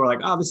then people were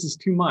like, oh, this is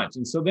too much.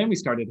 And so then we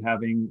started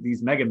having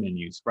these mega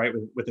menus, right,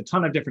 with a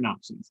ton of different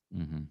options.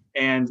 Mhm.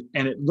 And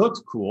it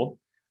looked cool.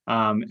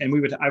 And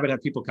I would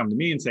have people come to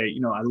me and say,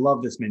 I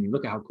love this menu.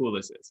 Look at how cool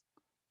this is.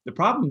 The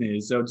problem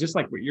is, so just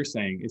like what you're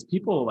saying, is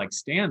people like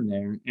stand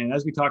there, and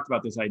as we talked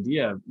about this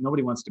idea,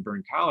 nobody wants to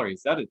burn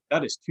calories.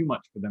 That is too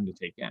much for them to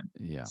take in.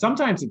 Yeah.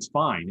 Sometimes it's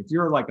fine if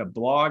you're like a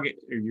blog,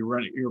 or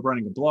you're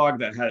running a blog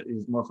that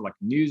is more for like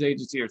a news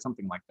agency or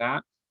something like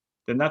that,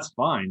 then that's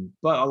fine.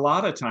 But a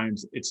lot of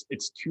times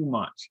it's too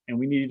much, and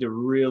we need to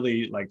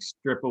really like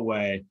strip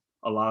away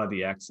a lot of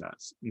the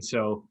excess. And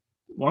so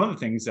one of the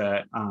things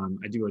that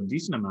I do a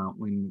decent amount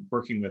when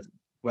working with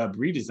web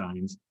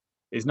redesigns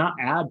is not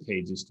add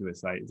pages to a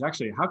site. It's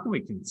actually, how can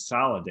we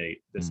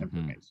consolidate this Mhm.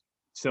 information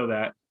so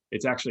that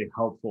it's actually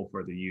helpful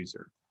for the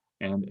user?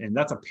 And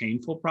that's a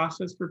painful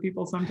process for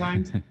people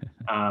sometimes,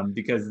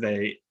 because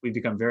we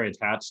become very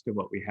attached to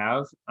what we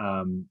have.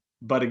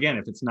 But again,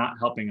 if it's not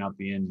helping out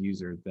the end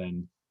user,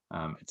 then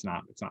it's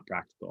not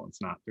practical.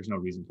 There's no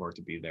reason for it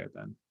to be there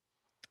then.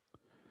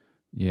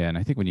 Yeah, and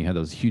I think when you had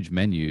those huge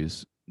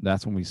menus,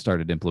 that's when we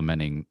started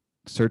implementing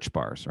search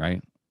bars,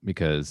 right?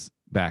 Because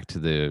back to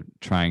the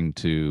trying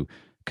to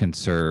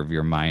conserve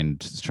your mind,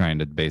 just trying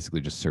to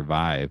basically just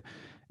survive.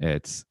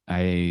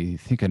 I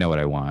think I know what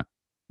I want,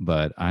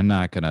 but I'm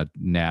not going to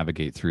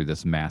navigate through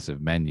this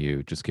massive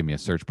menu. Just give me a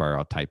search bar.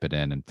 I'll type it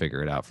in and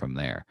figure it out from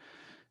there.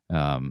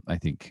 I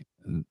think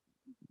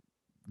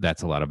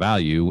that's a lot of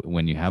value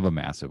when you have a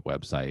massive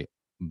website.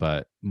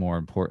 But more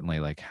importantly,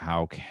 like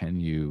how can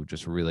you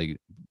just really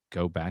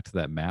go back to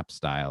that map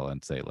style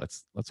and say,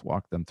 let's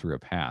walk them through a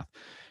path.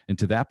 And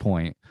to that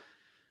point,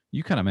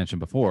 you kind of mentioned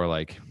before,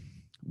 like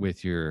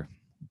with your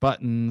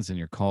buttons and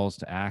your calls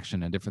to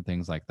action and different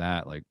things like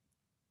that, like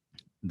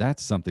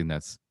that's something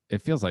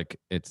it feels like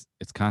it's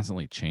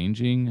constantly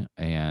changing,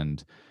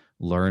 and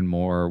learn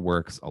more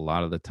works a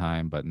lot of the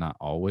time, but not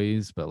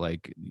always. But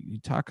like you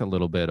talk a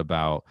little bit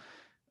about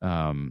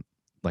um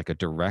like a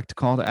direct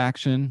call to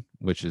action,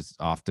 which is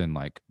often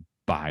like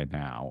buy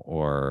now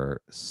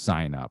or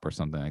sign up or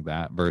something like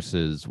that,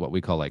 versus what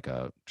we call like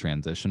a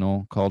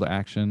transitional call to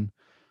action.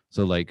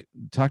 So like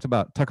talk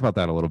about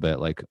that a little bit.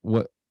 Like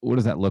what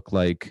does that look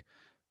like?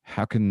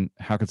 How can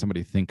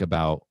somebody think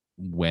about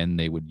when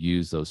they would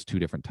use those two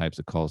different types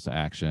of calls to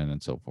action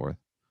and so forth?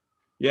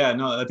 Yeah,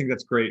 no, I think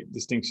that's a great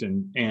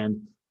distinction.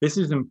 And this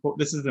is important.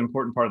 This is an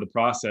important part of the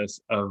process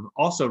of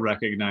also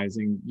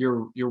recognizing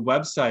your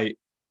website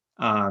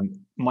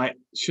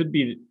should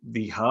be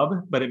the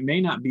hub, but it may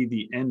not be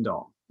the end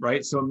all,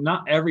 right? So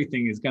not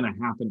everything is going to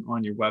happen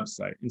on your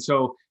website. And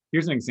so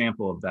here's an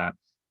example of that.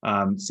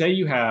 Say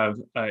you have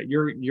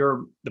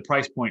the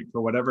price point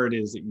for whatever it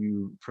is that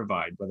you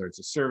provide, whether it's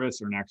a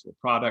service or an actual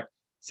product.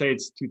 Say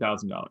it's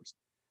 $2,000.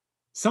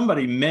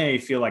 Somebody may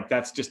feel like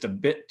that's just a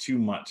bit too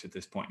much at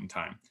this point in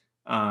time.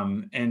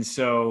 And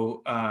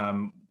so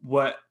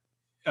what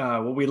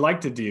we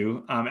like to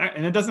do,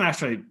 and it doesn't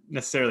actually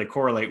necessarily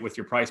correlate with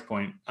your price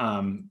point,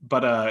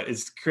 but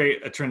is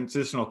create a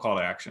transitional call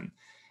to action.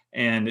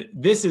 And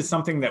this is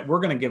something that we're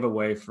going to give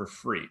away for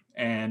free.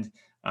 And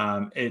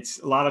it's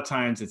a lot of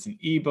times it's an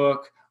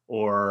ebook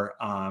or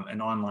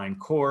an online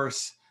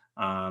course,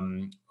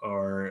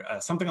 or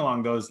something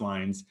along those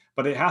lines,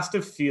 but it has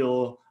to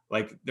feel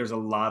like there's a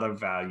lot of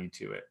value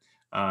to it.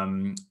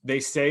 They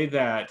say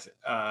that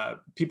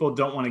people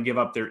don't want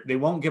to they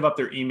won't give up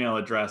their email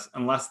address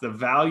unless the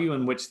value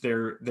in which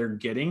they're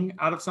getting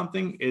out of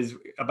something is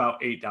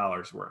about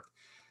 $8 worth.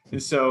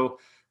 And so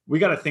we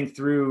got to think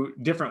through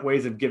different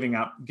ways of giving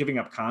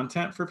up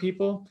content for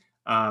people.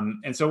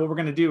 And so what we're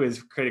going to do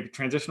is create a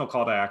transitional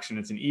call to action.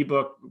 It's an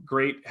ebook,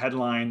 great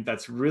headline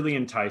that's really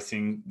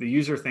enticing. The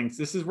user thinks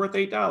this is worth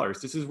 $8.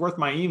 This is worth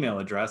my email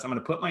address. I'm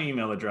going to put my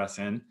email address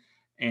in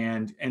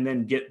and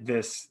then get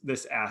this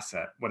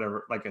asset,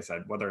 whatever, like I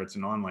said, whether it's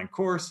an online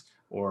course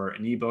or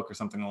an ebook or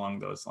something along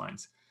those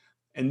lines.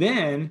 And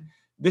then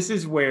this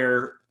is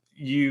where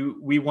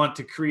we want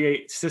to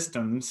create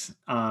systems,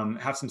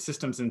 have some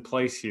systems in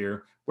place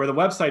here where the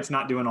website's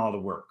not doing all the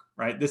work,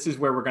 right? This is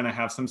where we're going to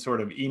have some sort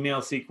of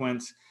email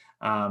sequence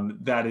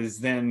that is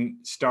then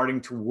starting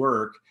to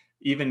work,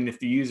 even if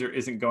the user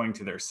isn't going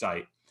to their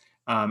site.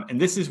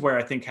 And this is where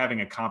I think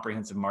having a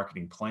comprehensive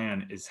marketing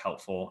plan is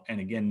helpful.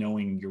 And again,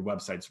 knowing your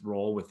website's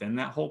role within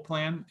that whole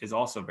plan is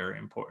also very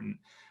important.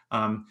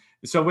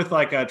 So with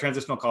like a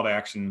transitional call to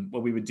action,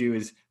 what we would do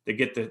is they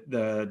get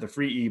the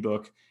free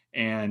ebook,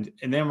 And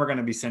then we're going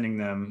to be sending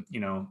them,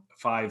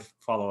 5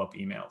 follow-up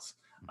emails.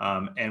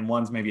 And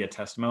one's maybe a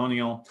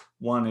testimonial.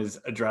 One is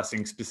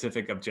addressing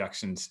specific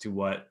objections to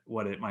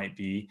what it might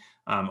be.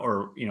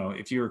 Or,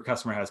 if your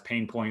customer has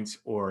pain points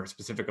or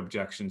specific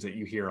objections that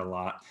you hear a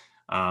lot,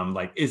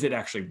 like, is it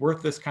actually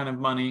worth this kind of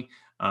money?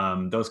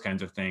 Those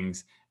kinds of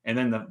things. And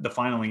then the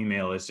final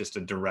email is just a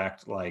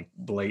direct, like,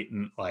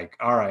 blatant, like,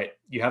 all right,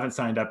 you haven't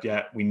signed up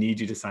yet. We need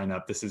you to sign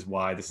up. This is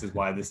why this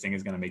thing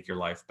is going to make your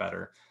life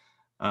better.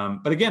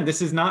 But again,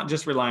 this is not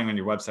just relying on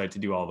your website to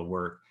do all the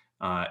work.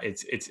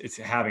 It's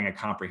having a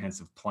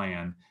comprehensive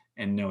plan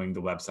and knowing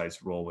the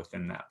website's role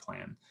within that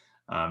plan.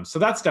 So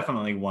that's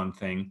definitely one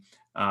thing.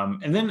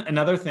 And then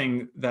another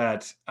thing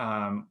that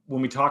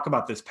when we talk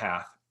about this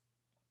path,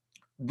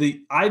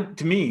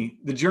 to me,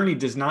 the journey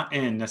does not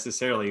end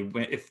necessarily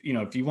if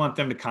you want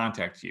them to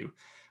contact you.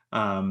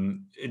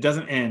 It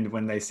doesn't end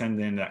when they send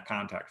in that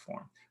contact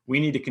form. We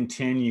need to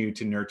continue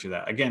to nurture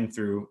that, again,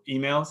 through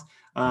emails.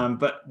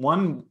 But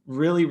one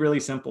really,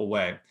 really simple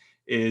way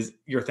is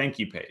your thank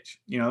you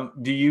page. A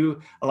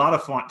lot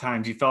of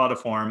times you fill out a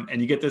form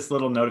and you get this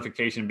little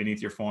notification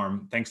beneath your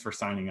form, thanks for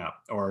signing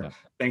up, or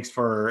thanks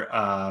for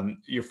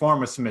your form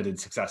was submitted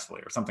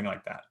successfully, or something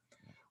like that.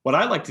 What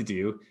I like to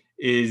do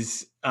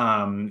is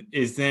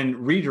then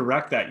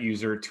redirect that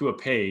user to a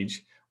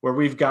page where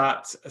we've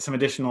got some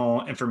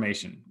additional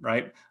information,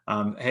 right?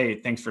 Hey,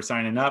 thanks for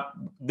signing up.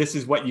 This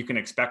is what you can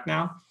expect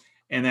now.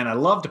 And then I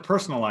love to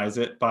personalize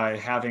it by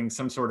having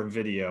some sort of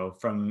video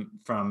from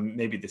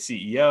maybe the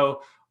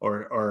CEO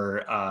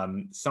or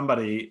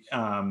somebody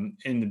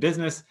in the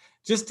business,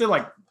 just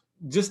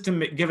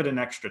to give it an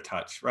extra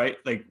touch, right?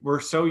 Like, we're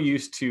so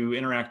used to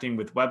interacting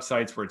with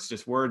websites where it's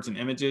just words and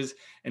images,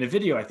 and a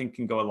video, I think,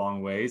 can go a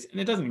long ways.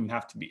 And it doesn't even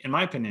have to be, in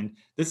my opinion,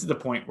 this is the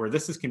point where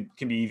this can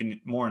be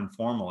even more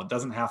informal. It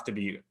doesn't have to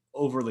be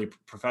overly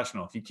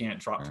professional. If you can't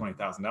drop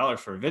 $20,000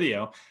 for a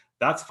video,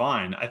 that's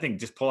fine. I think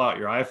just pull out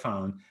your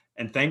iPhone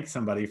and thank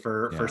somebody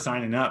for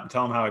signing up, and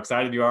tell them how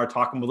excited you are,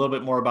 talk them a little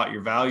bit more about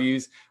your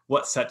values,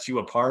 what sets you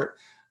apart.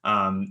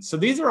 So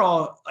these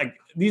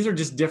are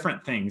just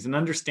different things, and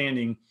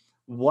understanding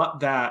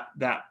what that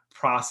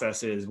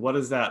process is. What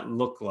does that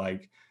look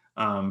like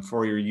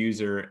for your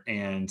user?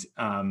 And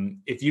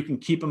if you can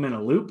keep them in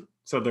a loop,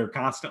 so they're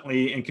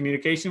constantly in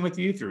communication with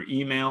you through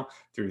email,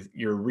 through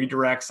your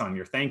redirects on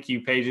your thank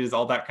you pages,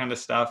 all that kind of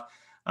stuff,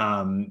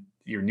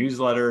 your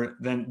newsletter,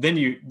 then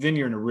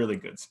you're in a really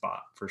good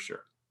spot for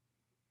sure.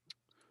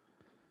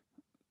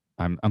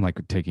 I'm like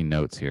taking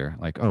notes here,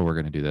 like, oh, we're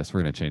going to do this.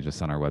 We're going to change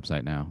this on our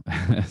website now.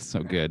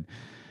 So good.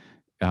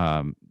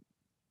 And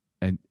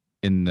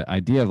in the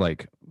idea of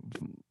like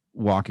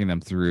walking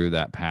them through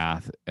that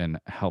path and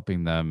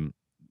helping them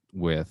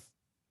with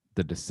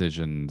the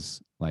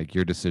decisions, like,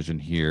 your decision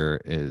here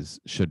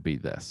should be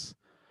this,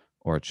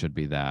 or it should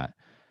be that.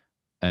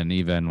 And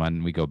even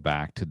when we go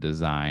back to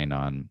design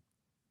on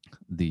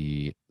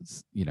the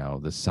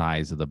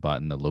size of the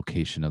button, the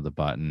location of the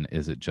button,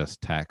 is it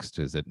just text?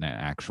 Is it an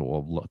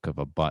actual look of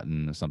a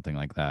button or something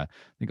like that?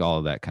 I think all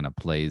of that kind of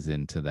plays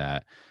into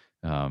that,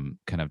 kind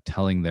of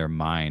telling their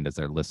mind as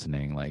they're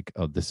listening, like,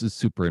 oh, this is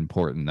super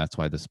important. That's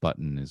why this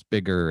button is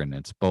bigger and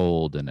it's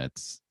bold and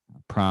it's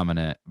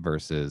prominent,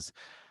 versus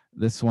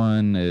this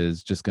one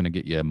is just going to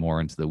get you more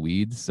into the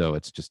weeds. So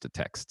it's just a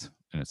text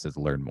and it says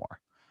learn more.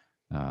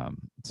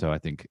 So I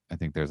think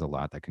there's a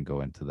lot that can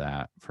go into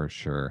that for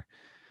sure.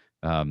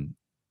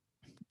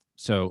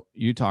 So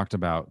you talked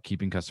about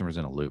keeping customers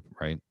in a loop,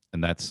 right?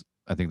 And I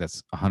think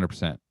that's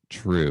 100%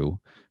 true.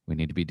 We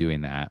need to be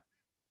doing that.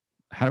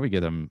 How do we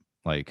get them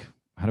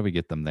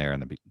there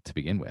to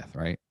begin with,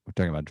 right? We're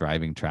talking about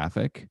driving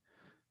traffic.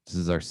 This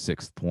is our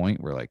 6th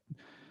point. We're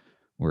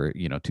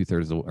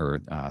 2/3 or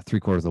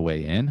 3/4 of the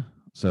way in.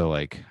 So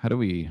like, how do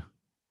we,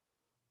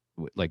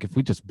 like, if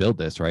we just build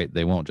this, right,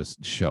 they won't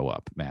just show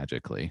up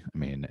magically. I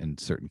mean, in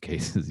certain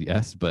cases,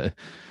 yes, but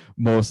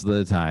most of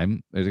the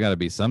time there's got to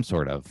be some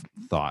sort of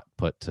thought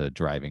put to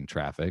driving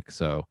traffic.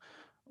 So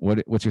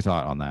what's your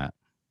thought on that?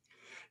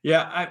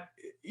 Yeah,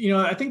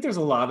 I think there's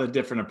a lot of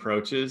different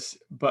approaches,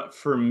 but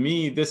for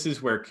me, this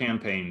is where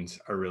campaigns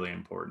are really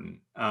important.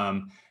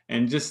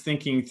 And just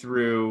thinking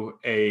through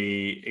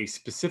a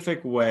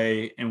specific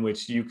way in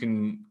which you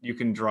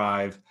can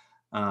drive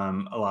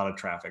a lot of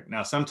traffic.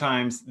 Now,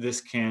 sometimes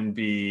this can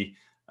be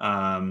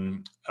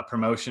a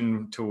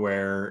promotion to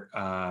where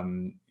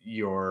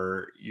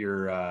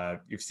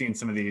you've seen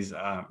some of these.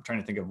 I'm trying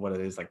to think of what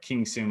it is, like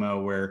King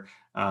Sumo, where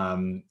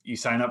you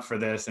sign up for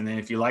this, and then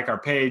if you like our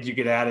page, you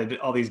get added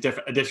all these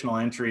different additional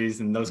entries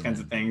and those kinds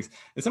of things.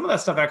 And some of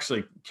that stuff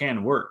actually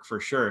can work for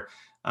sure,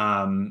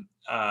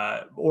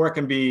 or it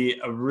can be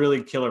a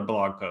really killer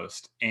blog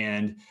post.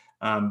 And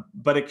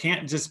but it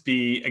can't just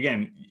be,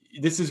 again,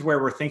 this is where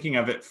we're thinking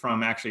of it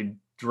from actually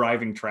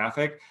driving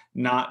traffic,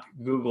 not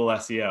Google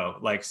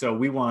SEO. Like, so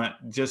we want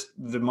just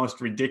the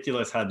most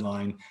ridiculous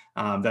headline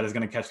that is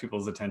going to catch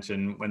people's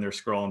attention when they're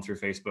scrolling through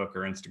Facebook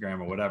or Instagram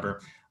or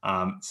whatever,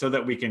 so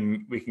that we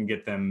can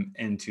get them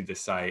into the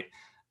site.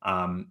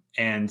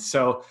 And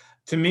so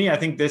to me, I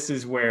think this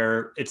is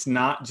where it's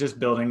not just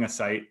building a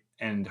site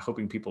and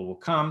hoping people will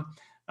come,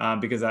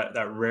 because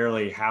that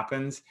rarely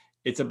happens.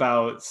 It's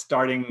about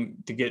starting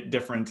to get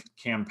different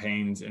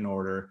campaigns in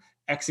order,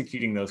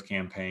 executing those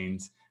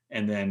campaigns,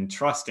 and then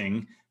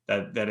trusting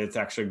that it's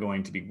actually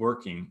going to be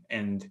working,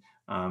 and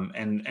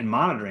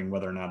monitoring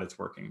whether or not it's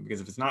working.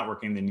 Because if it's not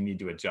working, then you need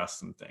to adjust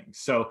some things.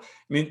 So, I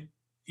mean,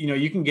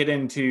 you can get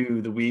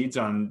into the weeds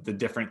on the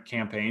different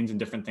campaigns and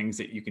different things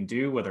that you can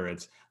do, whether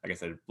it's, like I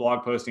said,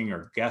 blog posting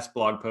or guest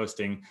blog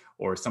posting,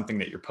 or something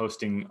that you're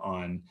posting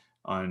on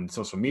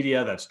social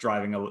media that's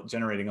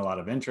generating a lot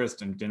of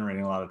interest and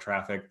generating a lot of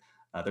traffic.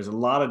 There's a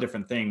lot of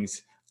different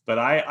things, but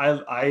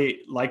I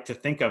like to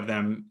think of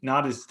them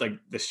not as like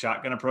the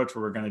shotgun approach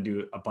where we're going to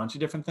do a bunch of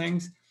different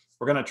things.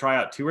 We're going to try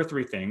out 2 or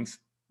 3 things,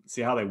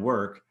 see how they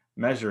work,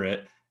 measure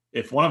it.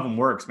 If one of them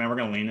works, man, we're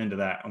going to lean into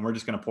that, and we're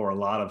just going to pour a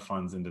lot of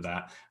funds into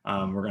that.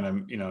 We're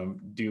going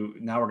to,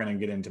 now we're going to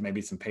get into maybe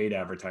some paid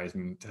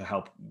advertising to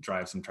help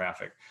drive some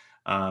traffic.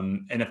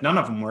 And if none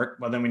of them work,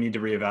 well, then we need to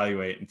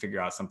reevaluate and figure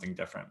out something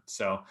different.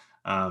 So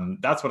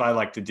that's what I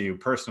like to do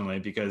personally,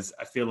 because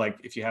I feel like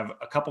if you have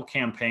a couple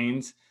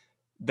campaigns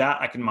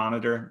that I can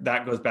monitor,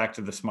 that goes back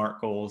to the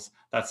SMART goals.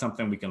 That's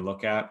something we can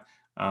look at.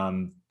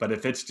 But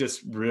if it's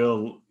just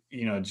real,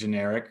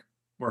 generic,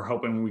 we're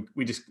hoping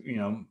we just,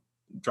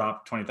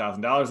 drop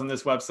 $20,000 on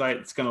this website.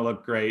 It's going to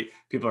look great.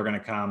 People are going to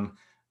come.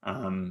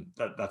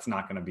 That's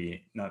not going to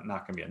be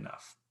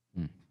enough.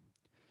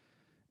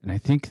 And I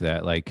think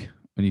that, like,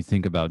 when you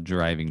think about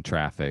driving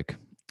traffic,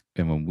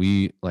 and when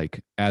we,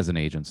 like, as an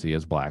agency,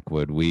 as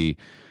Blackwood, we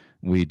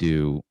build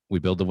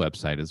the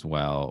website as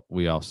well.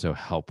 We also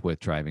help with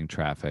driving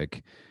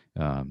traffic.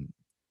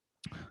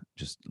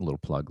 Just a little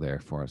plug there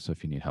for us. So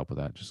if you need help with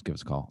that, just give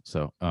us a call.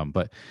 So,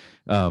 but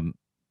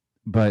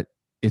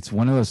it's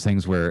one of those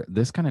things where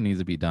this kind of needs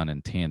to be done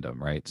in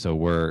tandem, right? So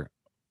we're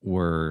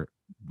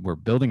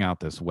building out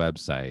this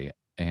website,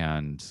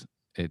 and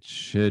it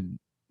should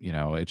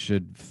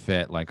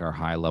fit like our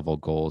high level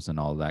goals and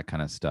all that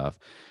kind of stuff.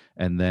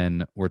 And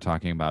then we're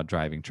talking about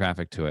driving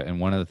traffic to it. And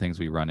one of the things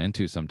we run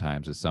into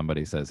sometimes is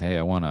somebody says, "Hey,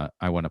 I want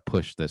to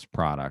push this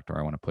product, or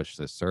I want to push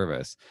this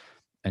service."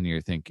 And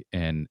you're thinking,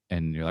 and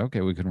you're like,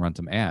 okay, we can run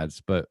some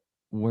ads, but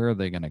where are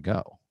they going to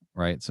go?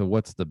 Right. So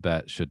what's the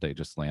bet? Should they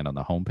just land on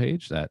the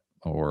homepage,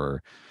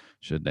 or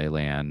should they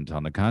land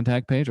on the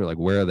contact page, or like,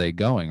 where are they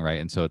going?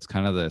 Right. And so it's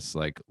kind of this,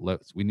 like,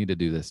 we need to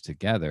do this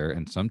together.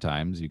 And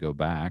sometimes you go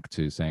back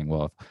to saying,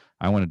 well, if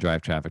I want to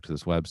drive traffic to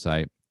this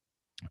website,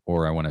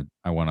 or I want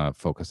to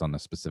focus on the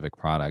specific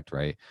product,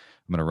 right?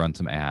 I'm going to run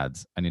some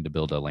ads. I need to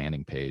build a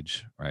landing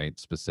page, right,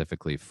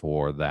 specifically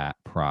for that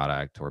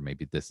product, or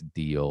maybe this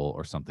deal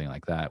or something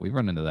like that. We've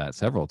run into that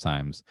several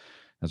times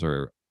as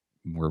we're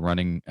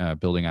running,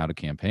 building out a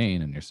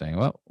campaign, and you're saying,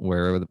 well,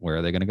 where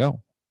are they going to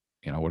go?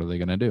 What are they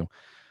going to do?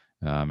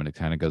 And it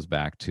kind of goes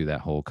back to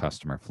that whole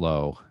customer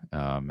flow,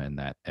 and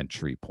that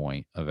entry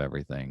point of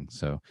everything.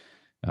 So,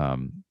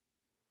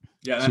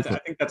 yeah, and I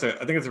think that's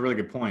a really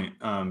good point,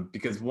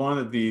 because one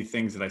of the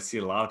things that I see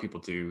a lot of people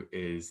do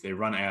is they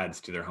run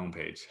ads to their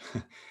homepage,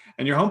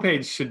 and your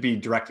homepage should be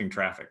directing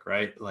traffic,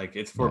 right? Like,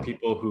 it's for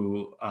people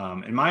who,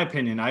 in my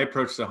opinion, I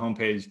approach the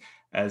homepage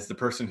as the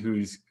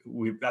person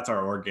that's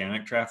our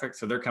organic traffic,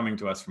 so they're coming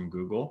to us from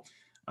Google,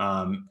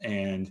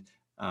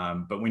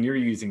 but when you're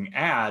using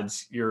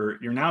ads, you're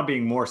now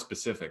being more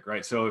specific,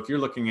 right? So if you're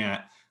looking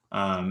at,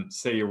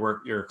 say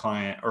your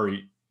client, or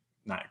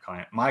not your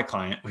client, my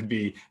client would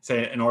be,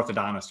 say, an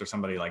orthodontist or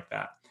somebody like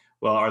that.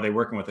 Well, are they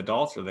working with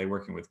adults, or are they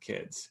working with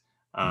kids?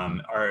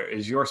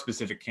 Is your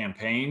specific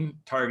campaign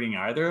targeting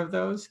either of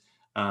those?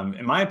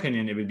 In my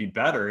opinion, it would be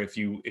better if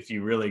you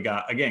really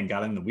got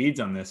in the weeds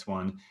on this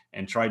one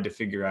and tried to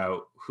figure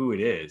out who it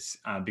is,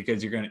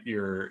 because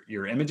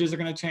your images are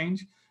going to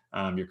change,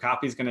 your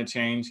copy is going to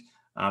change.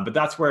 But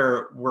that's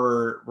where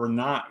we're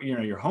not,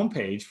 your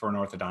homepage for an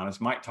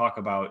orthodontist might talk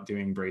about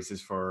doing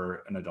braces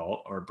for an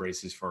adult, or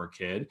braces for a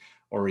kid,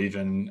 or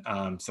even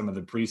some of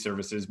the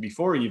pre-services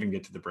before you even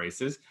get to the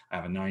braces. I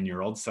have a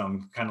 9-year-old, so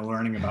I'm kind of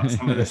learning about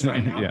some of this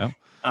right now.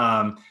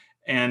 Yeah.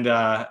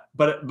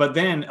 But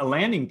then a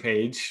landing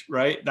page,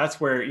 right? That's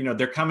where,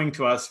 they're coming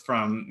to us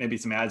from maybe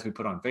some ads we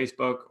put on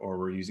Facebook, or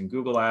we're using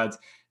Google ads.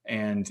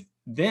 And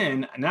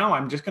then now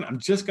I'm just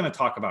gonna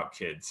talk about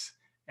kids.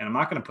 And I'm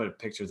not going to put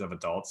pictures of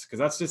adults, because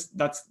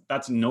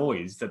that's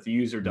noise that the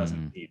user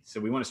doesn't need.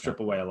 So we want to strip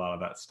away a lot of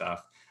that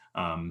stuff.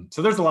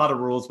 So there's a lot of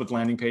rules with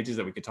landing pages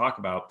that we could talk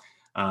about.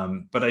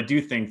 But I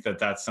do think that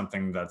that's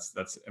something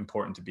that's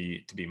important to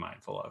be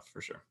mindful of,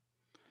 for sure.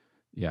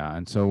 Yeah.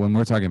 And so when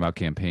we're talking about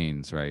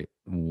campaigns, right,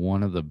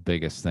 one of the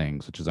biggest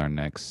things, which is our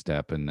next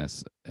step in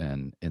this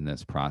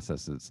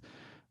process, is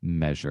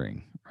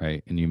measuring,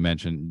 right? And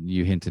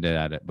you hinted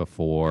at it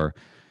before.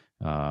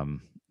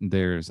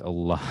 There's a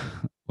lot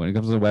when it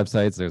comes to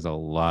websites, there's a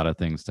lot of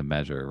things to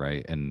measure,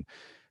 right? And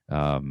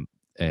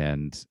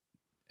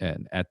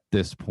And at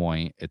this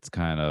point, it's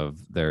kind of,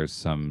 there's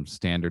some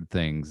standard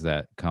things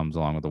that comes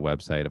along with the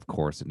website. Of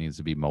course, it needs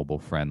to be mobile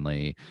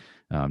friendly,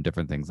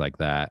 different things like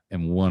that.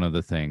 And one of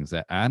the things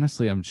that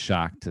honestly I'm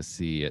shocked to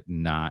see it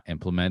not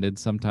implemented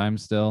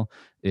sometimes still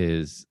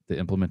is the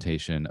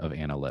implementation of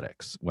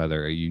analytics,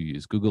 whether you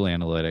use Google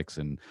Analytics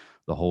and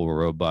the whole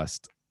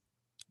robust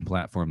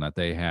platform that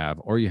they have,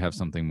 or you have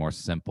something more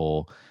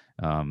simple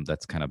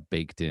that's kind of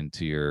baked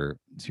into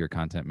your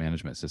content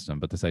management system.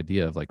 But this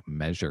idea of like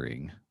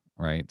measuring,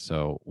 right?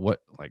 So what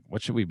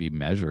should we be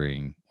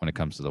measuring when it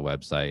comes to the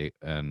website?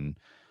 And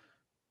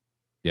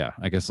yeah,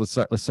 I guess let's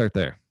start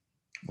there.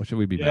 What should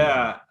we be measuring?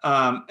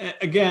 Yeah.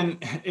 Again,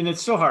 and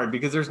it's so hard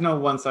because there's no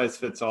one size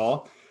fits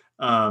all.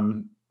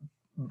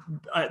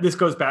 This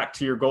goes back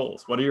to your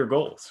goals. What are your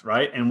goals,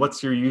 right? And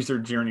what's your user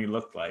journey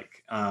look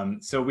like?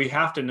 So we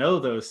have to know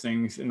those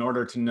things in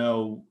order to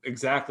know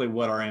exactly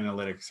what our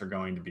analytics are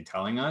going to be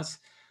telling us,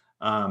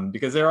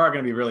 because they are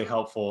going to be really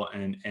helpful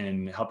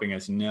in helping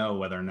us know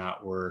whether or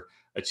not we're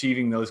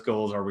achieving those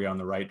goals. Are we on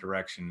the right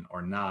direction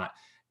or not?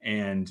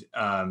 And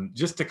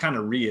just to kind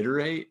of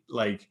reiterate,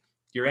 like,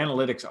 your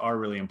analytics are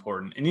really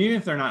important. And even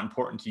if they're not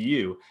important to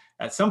you,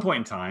 at some point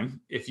in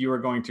time, if you are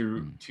going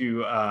to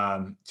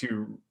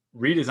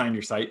redesign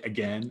your site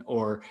again,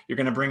 or you're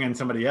going to bring in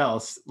somebody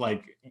else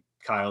like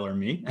Kyle or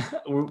me,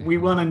 we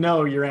want to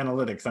know your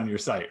analytics on your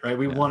site, right?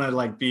 We want to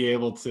like be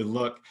able to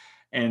look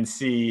and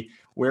see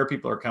where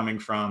people are coming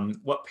from,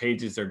 what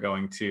pages they're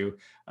going to.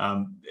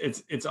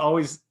 It's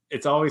always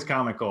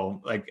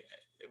comical. Like,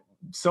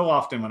 so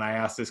often when I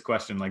ask this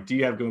question, like, do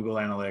you have Google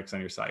Analytics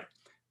on your site?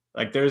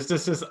 Like, there's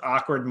just this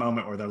awkward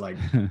moment where they're like,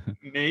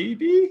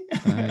 maybe.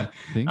 I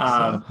think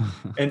so.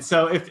 And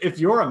so if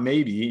you're a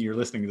maybe, you're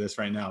listening to this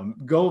right now,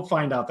 go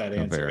find out that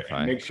answer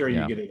and make sure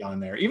you get it on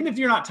there. Even if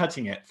you're not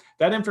touching it,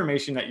 that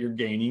information that you're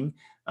gaining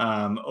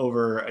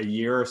over a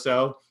year or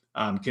so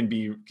can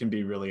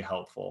be really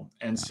helpful.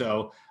 And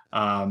so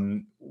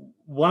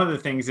one of the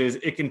things is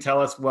it can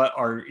tell us what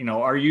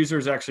our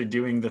users actually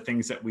doing the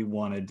things that we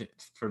wanted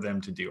for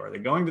them to do. Are they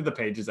going to the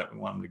pages that we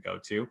want them to go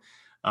to?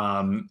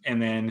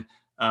 And then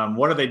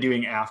what are they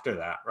doing after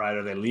that, right?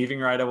 Are they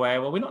leaving right away?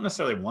 Well, we don't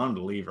necessarily want them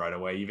to leave right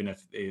away, even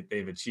if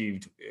they've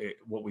achieved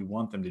what we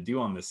want them to do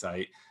on the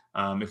site.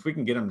 If we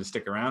can get them to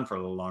stick around for a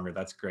little longer,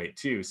 that's great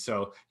too.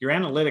 So your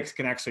analytics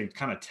can actually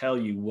kind of tell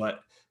you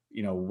what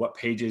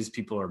pages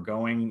people are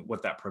going,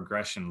 what that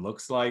progression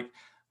looks like.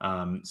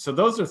 So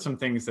those are some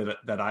things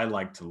that I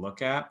like to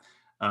look at.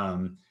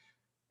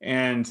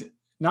 And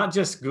not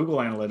just Google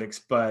Analytics,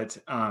 but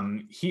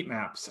heat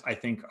maps, I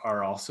think,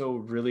 are also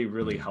really,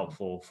 really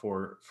helpful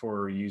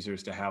for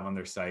users to have on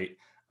their site,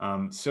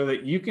 so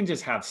that you can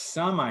just have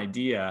some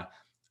idea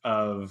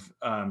of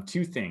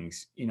two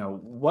things,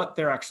 what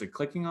they're actually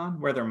clicking on,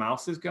 where their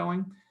mouse is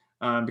going,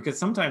 because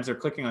sometimes they're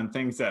clicking on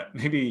things that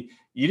maybe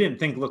you didn't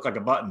think looked like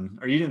a button,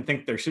 or you didn't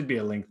think there should be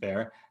a link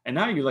there. And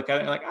now you look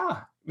at it like,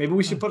 maybe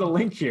we should put a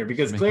link here,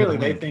 because clearly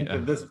they think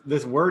that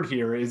this word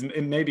here is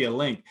maybe a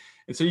link.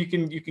 And so you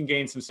can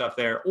gain some stuff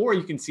there, or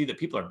you can see that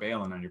people are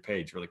bailing on your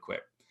page really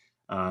quick.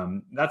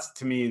 That's,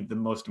 to me, the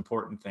most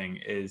important thing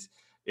is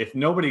if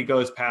nobody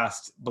goes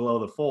past below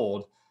the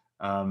fold,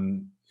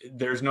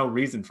 there's no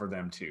reason for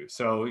them to.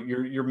 So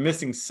you're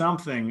missing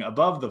something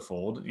above the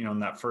fold, in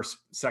that first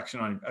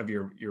section of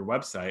your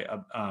website,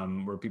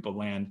 where people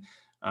land,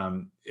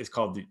 is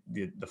called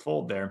the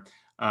fold there.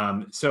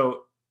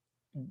 So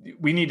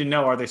we need to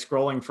know, are they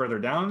scrolling further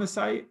down the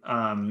site,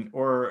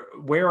 or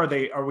where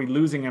are we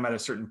losing them at a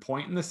certain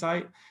point in the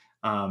site?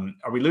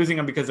 Are we losing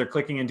them because they're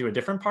clicking into a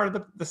different part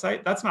of the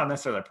site? That's not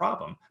necessarily a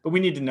problem, but we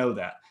need to know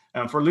that.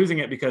 If we're losing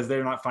it because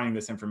they're not finding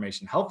this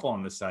information helpful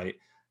on the site,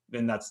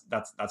 then that's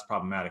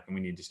problematic, and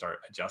we need to start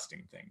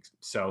adjusting things.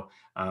 So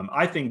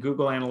I think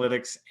Google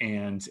Analytics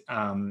and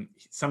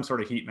some sort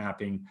of heat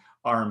mapping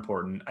are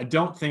important. I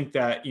don't think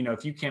that,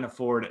 if you can't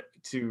afford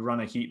to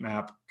run a heat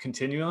map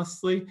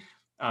continuously,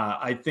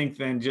 I think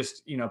then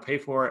just, pay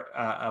for it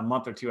a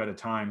month or two at a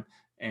time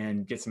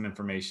and get some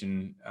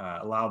information,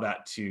 allow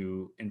that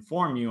to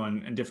inform you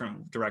on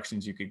different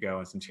directions you could go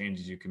and some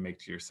changes you can make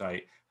to your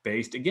site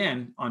based,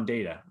 again, on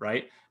data,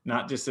 right?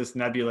 Not just this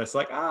nebulous,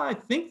 like, I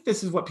think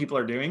this is what people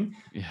are doing.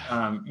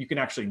 Yeah. You can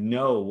actually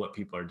know what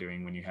people are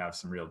doing when you have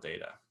some real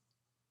data.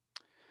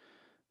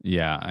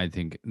 Yeah, I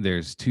think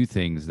there's two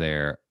things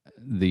there.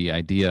 The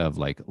idea of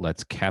like,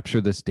 let's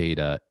capture this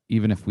data,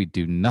 even if we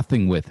do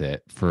nothing with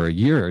it for a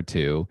year or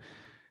two,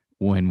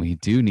 when we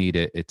do need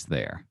it, it's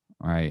there,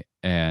 right?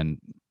 And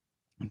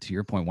to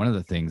your point, one of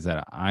the things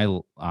that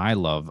I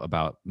love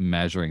about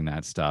measuring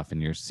that stuff,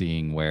 and you're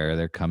seeing where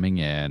they're coming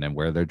in and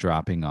where they're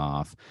dropping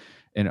off.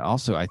 And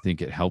also, I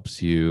think it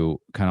helps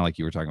you, kind of like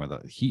you were talking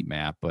about the heat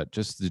map, but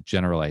just the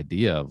general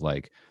idea of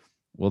like,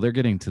 well, they're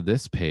getting to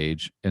this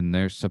page and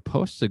they're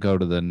supposed to go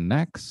to the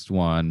next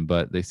one,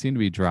 but they seem to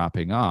be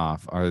dropping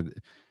off.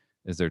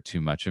 Is there too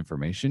much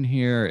information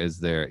here? Is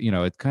there,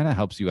 it kind of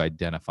helps you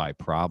identify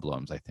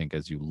problems, I think,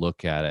 as you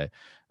look at it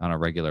on a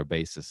regular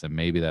basis. And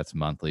maybe that's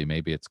monthly,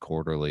 maybe it's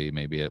quarterly,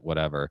 maybe it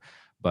whatever.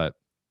 But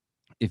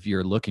if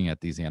you're looking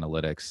at these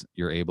analytics,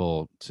 you're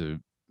able to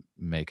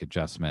make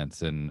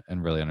adjustments and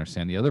really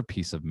understand. The other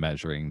piece of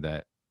measuring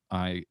that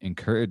I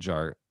encourage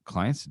our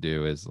clients to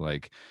do is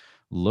like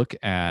look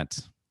at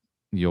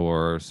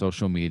your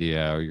social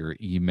media or your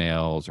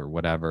emails or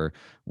whatever.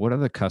 What are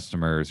the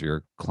customers,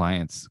 your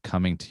clients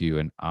coming to you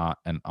and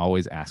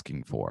always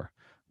asking for?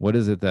 What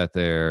is it that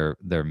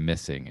they're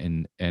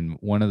missing? And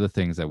one of the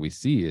things that we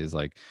see is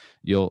like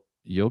you'll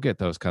get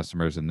those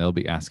customers and they'll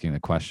be asking the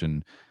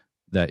question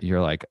that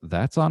you're like,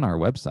 that's on our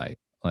website.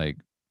 Like,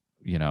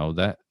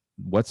 that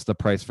what's the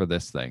price for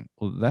this thing?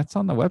 Well, that's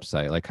on the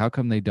website. Like, how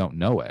come they don't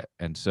know it?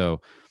 And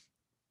so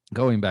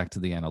going back to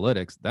the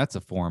analytics, that's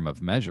a form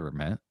of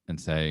measurement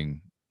and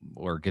saying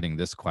we're getting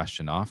this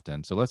question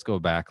often. So let's go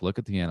back, look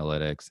at the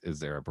analytics. Is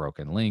there a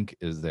broken link?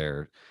 Is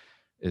there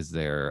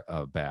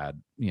a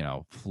bad,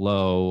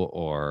 flow,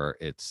 or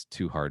it's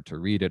too hard to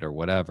read it or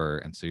whatever?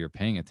 And so you're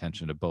paying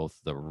attention to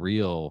both the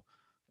real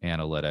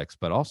analytics,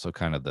 but also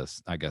kind of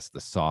this, I guess, the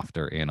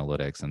softer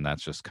analytics. And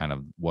that's just kind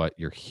of what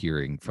you're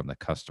hearing from the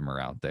customer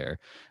out there.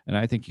 And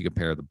I think you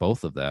compare the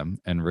both of them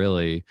and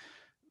really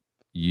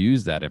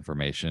use that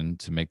information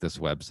to make this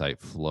website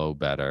flow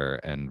better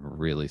and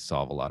really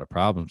solve a lot of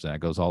problems. And it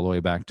goes all the way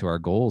back to our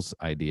goals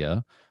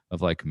idea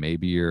of like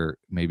maybe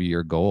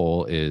your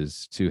goal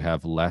is to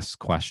have less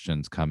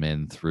questions come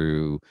in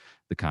through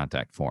the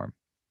contact form.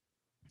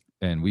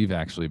 And we've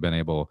actually been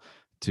able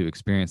to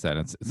experience that.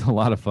 It's a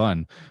lot of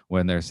fun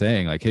when they're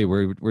saying like, hey,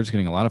 we're just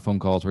getting a lot of phone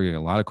calls, we're getting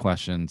a lot of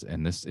questions,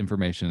 and this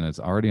information is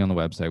already on the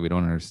website, we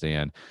don't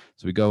understand.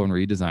 So we go and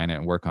redesign it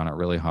and work on it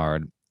really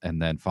hard,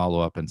 and then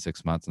follow up in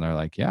 6 months and they're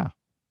like, yeah,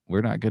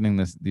 we're not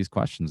getting these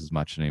questions as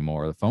much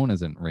anymore, the phone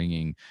isn't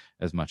ringing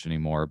as much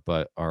anymore,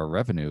 but our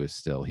revenue is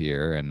still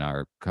here and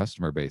our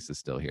customer base is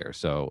still here.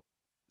 So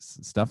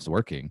stuff's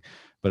working.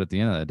 But at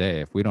the end of the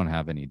day, if we don't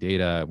have any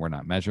data, we're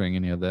not measuring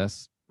any of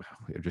this,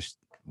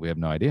 we have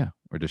no idea.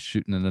 We're just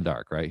shooting in the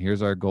dark, right?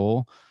 Here's our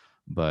goal,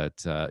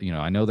 but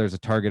I know there's a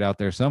target out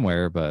there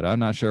somewhere, but I'm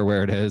not sure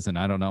where it is, and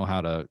I don't know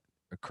how to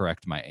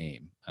correct my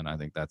aim. And I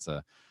think that's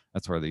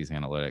where these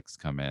analytics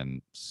come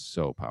in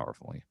so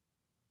powerfully.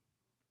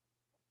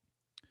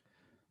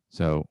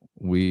 So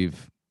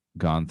we've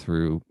gone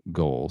through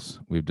goals,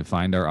 we've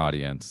defined our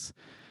audience,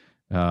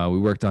 we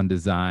worked on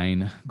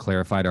design,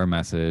 clarified our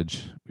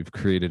message, we've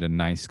created a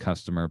nice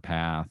customer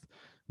path.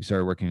 We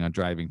started working on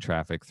driving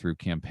traffic through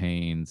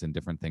campaigns and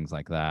different things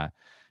like that.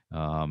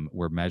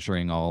 We're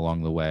measuring all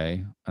along the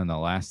way. And the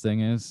last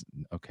thing is,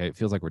 okay, it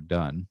feels like we're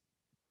done,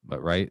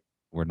 but right,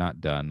 we're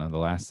not done. And the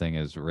last thing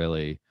is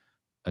really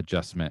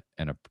adjustment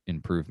and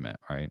improvement,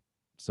 right?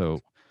 So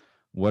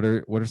what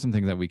are some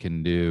things that we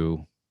can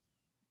do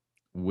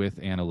with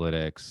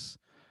analytics,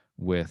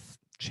 with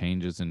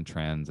changes in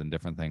trends and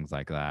different things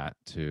like that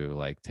to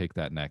like take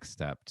that next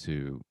step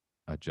to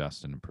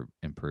adjust and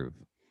improve?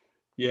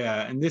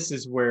 Yeah, and this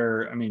is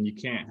where, I mean, you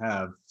can't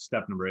have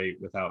step number 8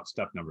 without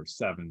step number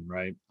 7,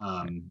 right?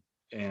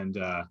 And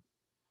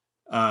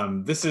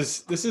this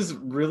is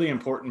really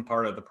important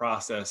part of the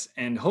process,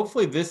 and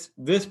hopefully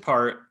this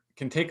part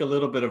can take a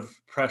little bit of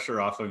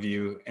pressure off of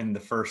you in the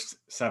first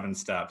 7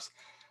 steps.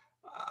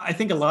 I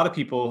think a lot of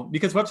people,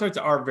 because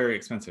websites are very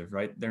expensive,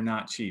 right? They're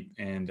not cheap,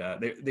 and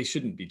they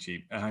shouldn't be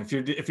cheap. If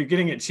you're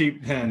getting it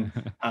cheap, then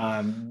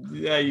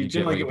yeah, you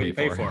generally get what you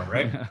pay for,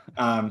 right?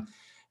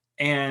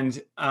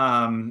 And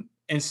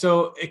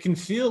so it can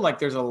feel like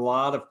there's a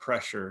lot of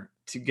pressure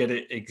to get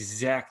it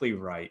exactly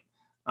right.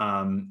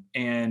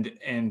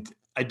 And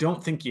I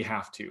don't think you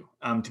have to.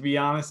 To be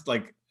honest,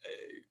 like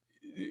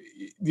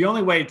the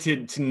only way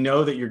to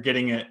know that you're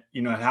getting it,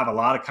 have a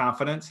lot of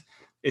confidence,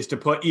 is to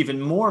put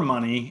even more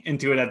money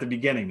into it at the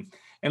beginning.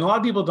 And a lot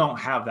of people don't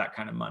have that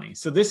kind of money.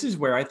 So this is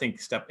where I think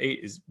step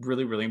 8 is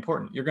really, really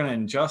important. You're going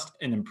to adjust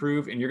and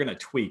improve, and you're going to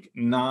tweak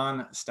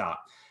nonstop.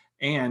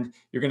 And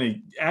you're going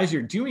to, as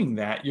you're doing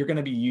that, you're going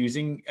to be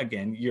using,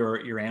 again, your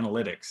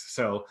analytics.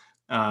 So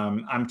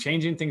I'm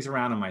changing things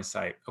around on my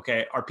site.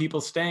 Okay, are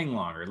people staying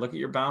longer? Look at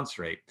your bounce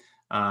rate.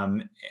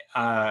 I've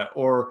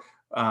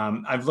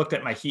looked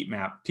at my heat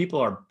map. People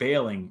are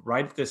bailing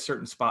right at this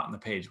certain spot on the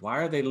page. Why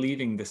are they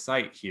leaving the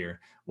site here?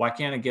 Why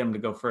can't I get them to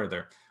go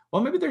further?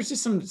 Well, maybe there's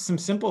just some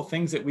simple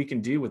things that we can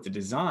do with the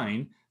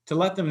design to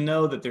let them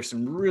know that there's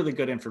some really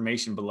good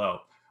information below.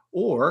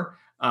 Or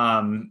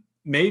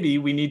maybe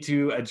we need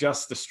to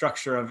adjust the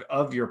structure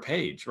of your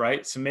page,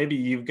 right? So maybe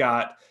you've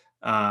got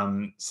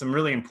some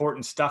really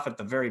important stuff at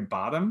the very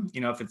bottom.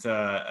 If it's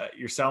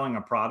you're selling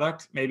a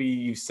product, maybe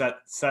you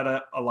set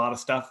up a lot of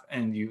stuff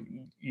and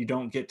you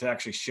don't get to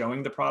actually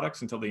showing the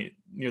products until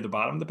near the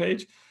bottom of the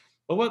page.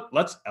 Well,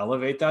 let's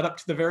elevate that up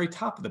to the very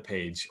top of the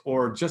page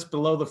or just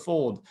below the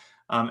fold,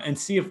 and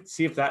see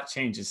if that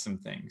changes some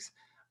things.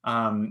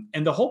 And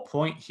the whole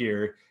point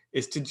here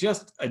is to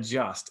just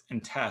adjust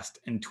and test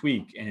and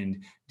tweak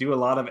and do a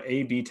lot of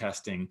A/B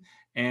testing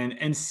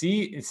and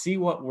see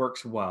what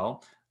works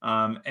well.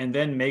 And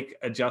then make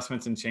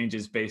adjustments and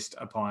changes based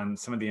upon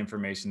some of the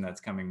information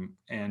that's coming.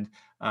 And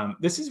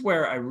this is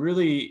where I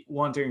really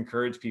want to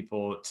encourage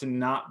people to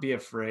not be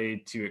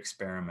afraid to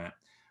experiment.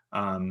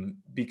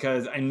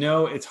 because I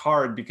know it's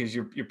hard because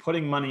you're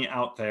putting money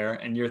out there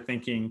and you're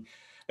thinking,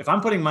 if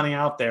I'm putting money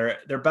out there,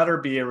 there better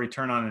be a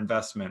return on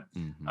investment.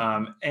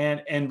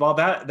 And while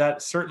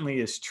that certainly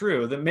is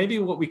true, that maybe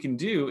what we can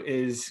do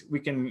is we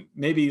can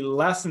maybe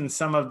lessen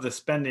some of the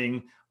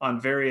spending on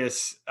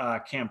various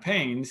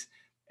campaigns,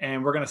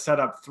 and we're going to set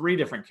up 3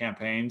 different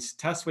campaigns,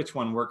 test which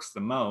one works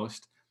the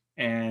most,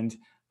 and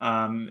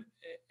um,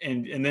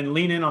 and then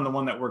lean in on the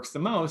one that works the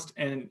most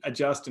and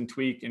adjust and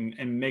tweak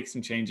and make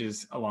some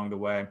changes along the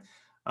way.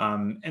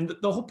 And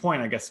the whole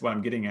point, I guess, what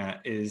I'm getting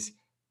at is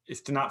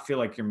to not feel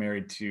like you're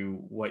married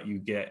to what you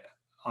get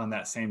on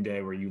that same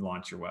day where you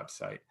launch your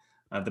website.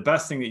 The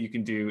best thing that you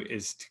can do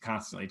is to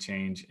constantly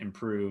change,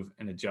 improve,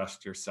 and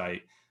adjust your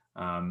site.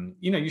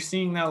 You're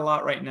seeing that a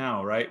lot right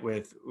now, right?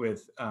 With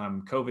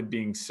COVID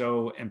being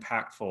so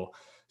impactful,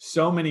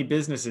 so many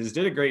businesses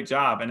did a great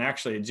job and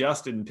actually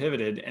adjusted and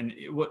pivoted. And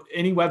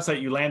any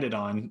website you landed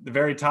on, the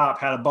very top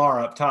had a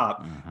bar up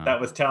top that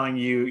was telling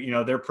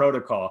you, their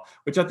protocol,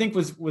 which I think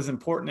was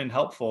important and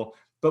helpful.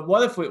 But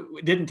what if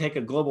it didn't take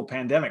a global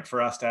pandemic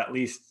for us to at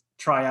least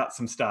try out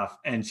some stuff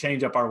and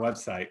change up our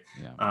website?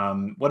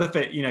 What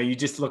if you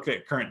just look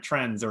at current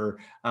trends or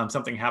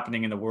something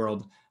happening in the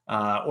world,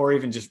 or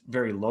even just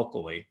very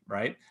locally,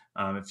 right?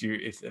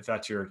 If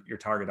that's your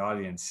target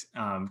audience,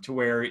 to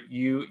where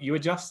you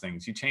adjust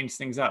things, you change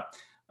things up,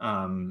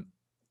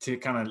 to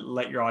kind of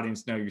let your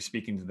audience know you're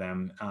speaking to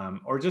them,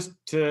 or just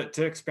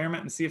to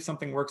experiment and see if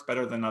something works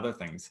better than other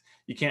things.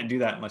 You can't do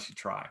that unless you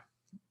try.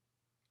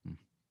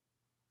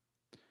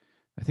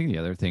 I think the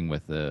other thing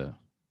with the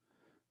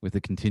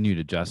continued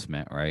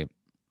adjustment, right,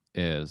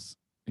 is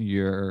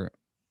you're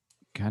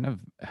kind of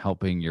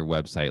helping your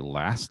website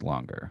last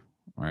longer,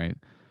 right?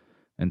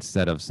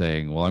 Instead of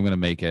saying, well, I'm going to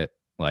make it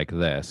like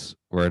this,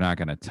 we're not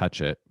going to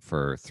touch it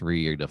for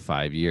 3 to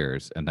 5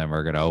 years, and then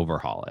we're going to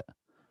overhaul it,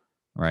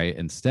 right?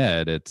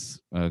 Instead, it's,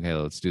 okay,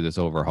 let's do this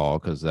overhaul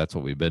because that's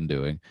what we've been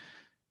doing.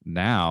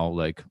 Now,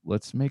 like,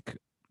 let's make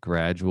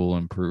gradual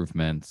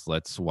improvements.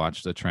 Let's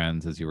watch the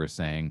trends, as you were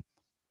saying.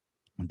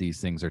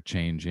 These things are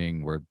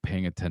changing. We're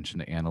paying attention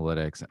to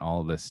analytics and all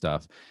of this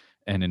stuff.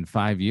 And in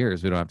 5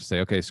 years, we don't have to say,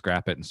 okay,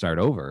 scrap it and start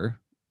over,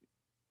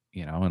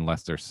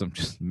 unless there's some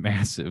just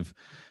massive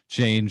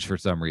change for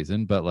some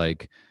reason. But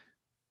like,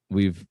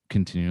 we've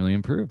continually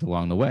improved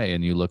along the way.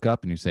 And you look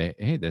up and you say,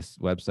 hey, this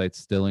website's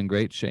still in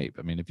great shape.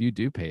 I mean, if you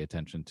do pay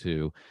attention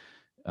to,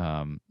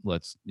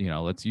 let's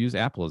use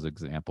Apple as an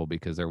example,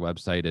 because their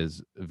website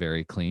is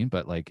very clean,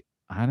 but like,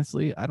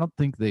 honestly, I don't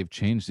think they've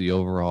changed the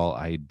overall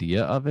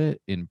idea of it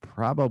in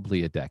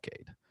probably a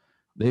decade.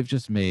 They've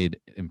just made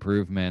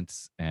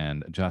improvements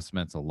and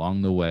adjustments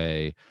along the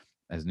way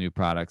as new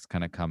products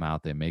kind of come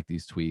out. They make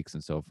these tweaks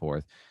and so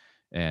forth.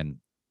 And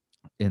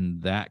in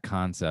that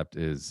concept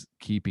is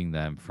keeping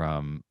them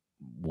from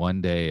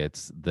one day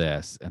it's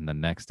this and the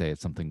next day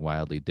it's something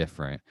wildly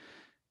different.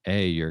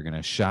 You're going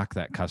to shock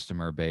that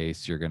customer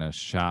base. You're going to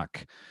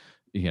shock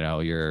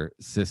your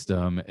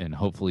system, and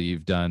hopefully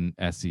you've done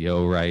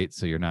SEO right,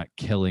 so you're not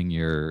killing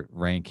your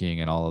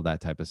ranking and all of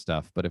that type of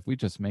stuff. But if we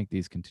just make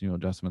these continual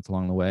adjustments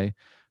along the way,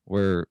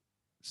 we're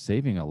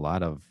saving a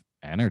lot of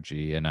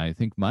energy and I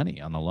think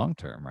money on the long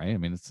term, right? I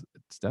mean, it's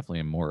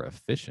definitely more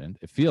efficient.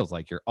 It feels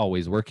like you're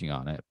always working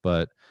on it,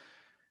 but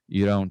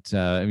you don't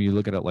I mean, you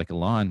look at it like a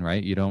lawn,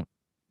 right? You don't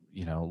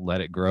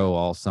let it grow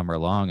all summer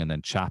long and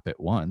then chop it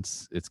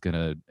once. It's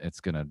gonna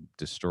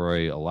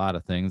destroy a lot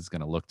of things. It's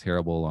gonna look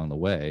terrible along the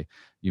way.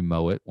 You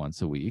mow it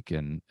once a week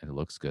and it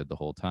looks good the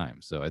whole time.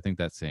 So I think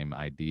that same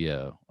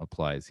idea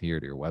applies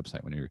here to your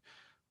website when you're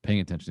paying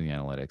attention to the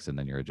analytics and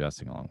then you're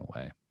adjusting along the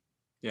way.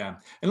 Yeah.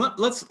 And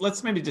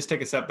let's maybe just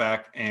take a step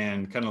back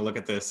and kind of look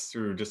at this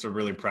through just a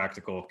really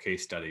practical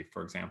case study,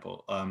 for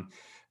example.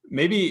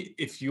 Maybe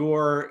if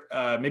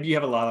maybe you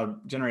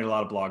have generate a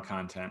lot of blog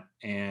content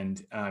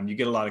and you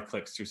get a lot of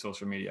clicks through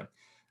social media.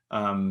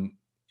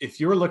 If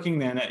you're looking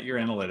then at your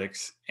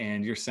analytics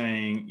and you're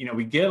saying,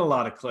 we get a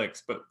lot of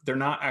clicks, but they're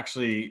not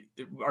actually,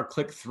 our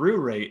click-through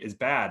rate is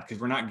bad because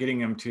we're not getting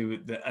them to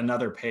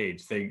another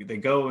page. They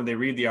go and they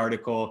read the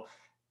article,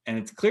 and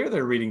it's clear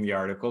they're reading the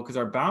article because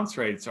our bounce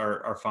rates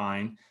are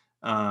fine.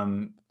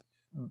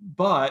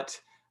 But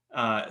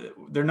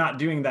they're not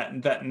doing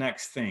that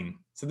next thing.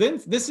 So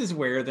then this is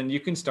where then you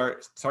can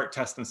start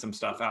testing some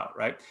stuff out,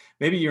 right?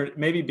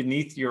 Maybe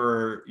beneath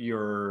your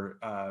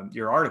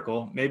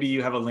article, maybe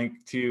you have a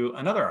link to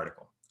another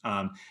article.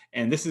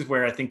 And this is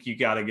where I think you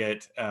got to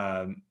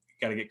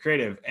get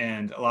creative.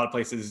 And a lot of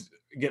places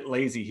get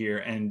lazy here,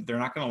 and they're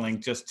not going to link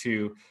just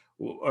to,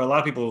 or a lot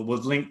of people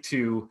would link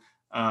to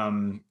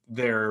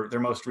their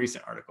most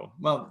recent article.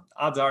 Well,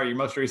 odds are your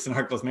most recent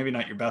article is maybe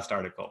not your best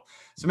article.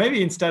 So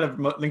maybe instead of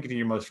linking to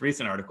your most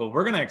recent article,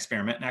 we're going to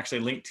experiment and actually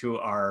link to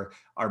our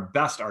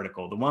best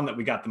article, the one that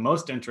we got the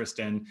most interest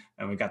in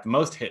and we got the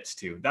most hits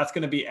to. That's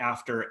going to be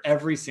after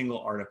every single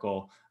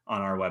article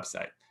on our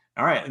website.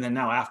 All right. And then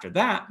now after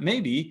that,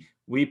 maybe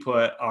we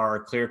put our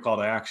clear call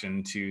to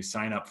action to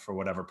sign up for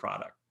whatever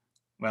product.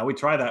 Well, we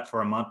tried that for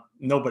a month.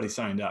 Nobody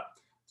signed up.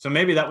 So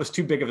maybe that was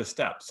too big of a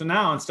step. So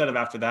now instead of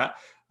after that,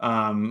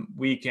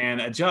 we can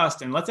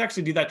adjust, and let's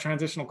actually do that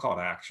transitional call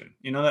to action.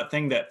 That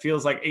thing that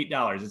feels like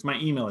 $8. It's my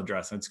email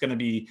address. It's going to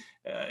be,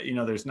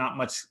 there's not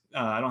much,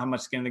 I don't have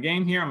much skin in the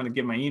game here. I'm going to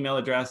give my email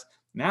address.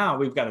 Now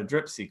we've got a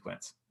drip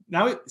sequence.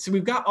 So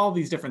we've got all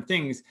these different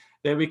things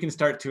that we can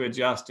start to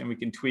adjust and we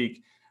can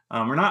tweak.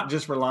 We're not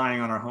just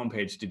relying on our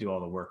homepage to do all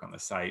the work on the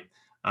site.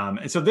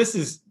 And so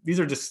these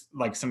are just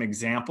like some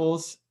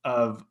examples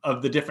of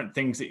the different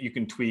things that you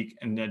can tweak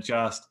and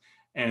adjust,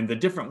 and the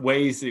different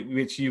ways in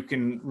which you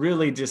can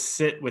really just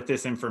sit with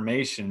this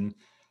information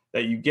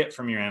that you get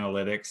from your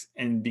analytics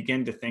and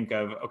begin to think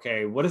of,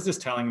 okay, what is this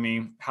telling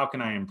me? How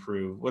can I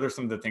improve? What are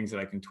some of the things that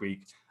I can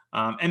tweak?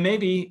 And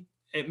maybe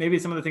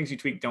some of the things you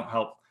tweak don't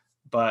help,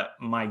 but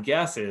my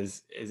guess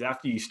is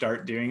after you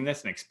start doing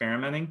this and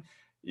experimenting,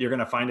 you're going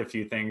to find a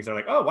few things that are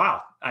like, oh,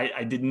 wow,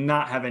 I did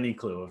not have any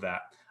clue of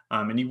that.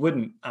 And you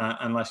wouldn't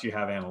unless you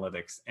have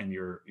analytics and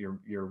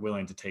you're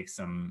willing to take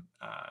some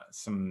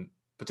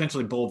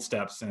potentially bold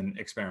steps and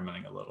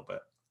experimenting a little bit.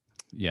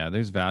 Yeah,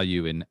 there's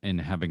value in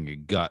having a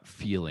gut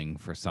feeling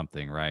for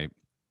something, right?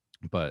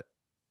 But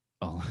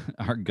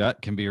our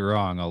gut can be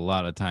wrong a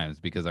lot of times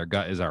because our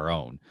gut is our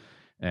own.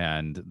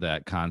 And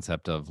that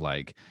concept of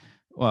like,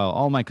 well,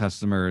 all my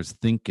customers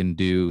think and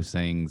do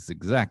things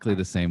exactly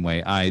the same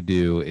way I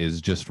do is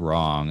just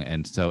wrong.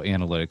 And so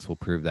analytics will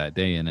prove that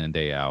day in and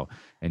day out,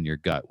 and your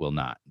gut will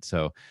not.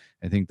 So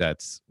I think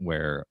that's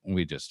where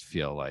we just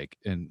feel like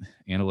in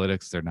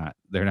analytics,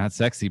 they're not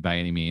sexy by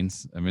any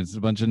means. I mean, it's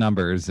a bunch of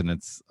numbers and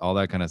it's all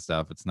that kind of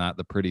stuff. It's not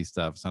the pretty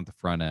stuff. It's not the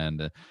front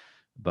end.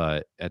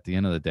 But at the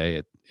end of the day,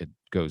 it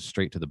goes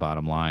straight to the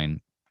bottom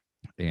line.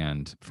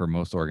 And for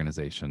most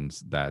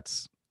organizations,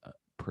 that's a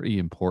pretty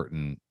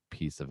important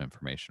piece of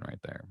information right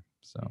there.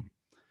 So,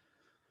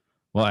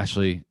 well,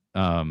 Ashley,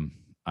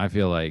 I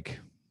feel like,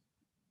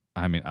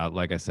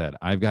 like I said,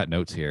 I've got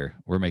notes here.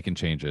 We're making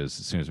changes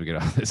as soon as we get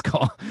off this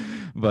call,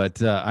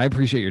 but I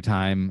appreciate your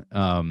time.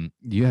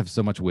 You have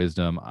so much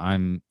wisdom.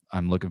 I'm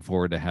looking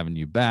forward to having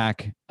you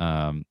back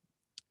in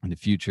the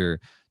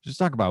future. Just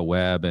talk about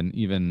web and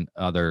even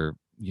other,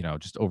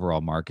 just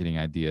overall marketing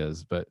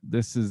ideas. But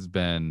this has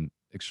been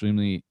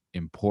extremely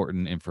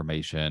important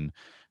information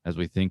as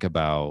we think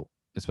about,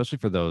 especially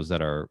for those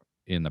that are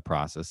in the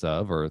process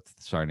of or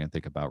starting to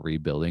think about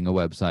rebuilding a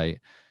website.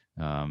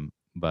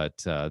 But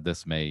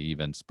this may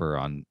even spur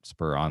on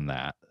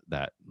that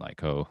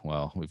like, oh,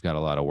 well, we've got a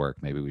lot of work.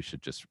 Maybe we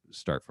should just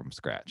start from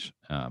scratch.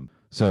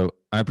 So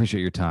I appreciate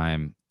your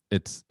time.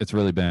 It's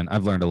really been,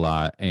 I've learned a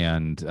lot.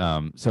 And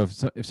so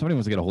if somebody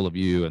wants to get a hold of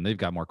you and they've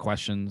got more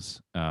questions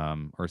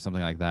or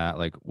something like that,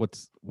 like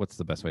what's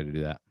the best way to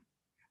do that?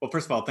 Well,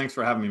 first of all, thanks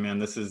for having me, man.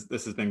 This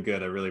has been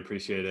good. I really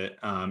appreciate it.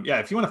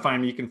 If you want to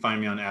find me, you can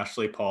find me on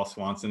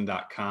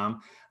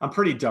ashleypaulswanson.com. I'm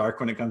pretty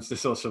dark when it comes to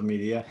social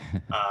media.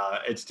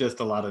 It's just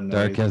a lot of noise.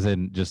 Dark as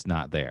in just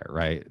not there,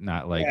 right?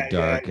 Not like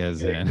dark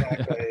as in.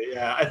 Exactly.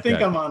 Yeah, I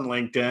think I'm on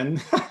LinkedIn.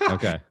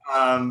 Okay.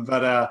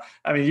 But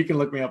you can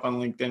look me up on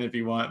LinkedIn if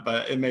you want,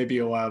 but it may be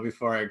a while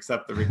before I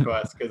accept the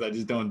request because I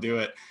just don't do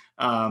it.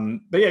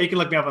 But yeah, you can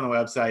look me up on the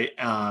website,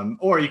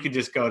 or you could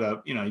just go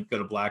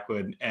to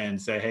Blackwood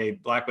and say, hey,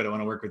 Blackwood, I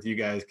want to work with you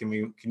guys. Can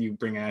you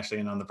bring Ashley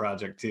in on the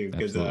project too?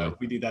 Because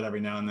we do that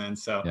every now and then.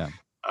 So, yeah.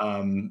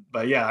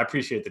 But yeah, I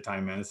appreciate the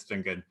time, man. It's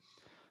been good.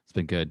 It's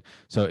been good.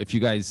 So if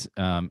you guys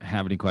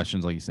have any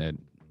questions, like you said,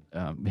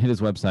 hit his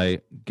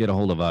website, get a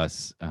hold of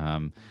us,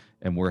 and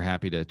we're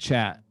happy to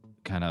chat,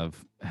 kind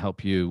of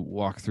help you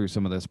walk through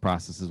some of this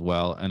process as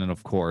well. And then,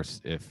 of course,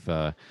 if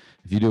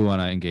you do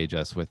want to engage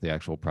us with the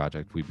actual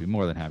project, we'd be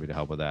more than happy to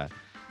help with that.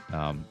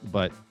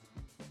 But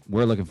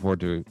we're looking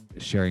forward to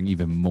sharing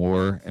even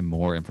more and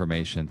more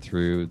information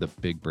through the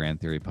Big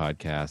Brand Theory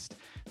podcast.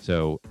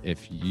 So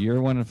if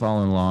you're wanting to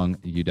follow along,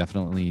 you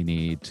definitely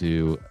need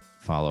to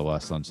follow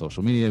us on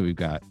social media. We've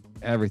got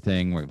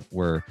everything.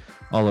 We're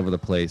all over the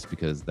place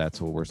because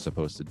that's what we're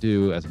supposed to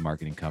do as a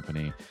marketing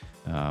company.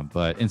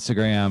 But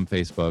Instagram,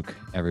 Facebook,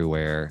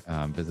 everywhere.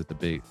 Visit the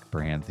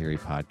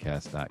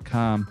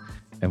bigbrandtheorypodcast.com.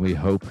 And we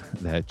hope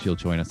that you'll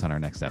join us on our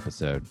next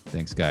episode.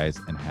 Thanks, guys,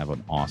 and have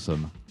an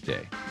awesome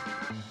day.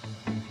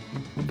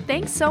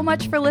 Thanks so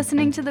much for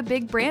listening to the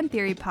Big Brand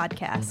Theory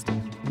podcast.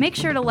 Make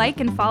sure to like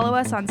and follow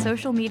us on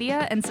social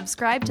media and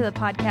subscribe to the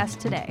podcast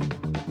today.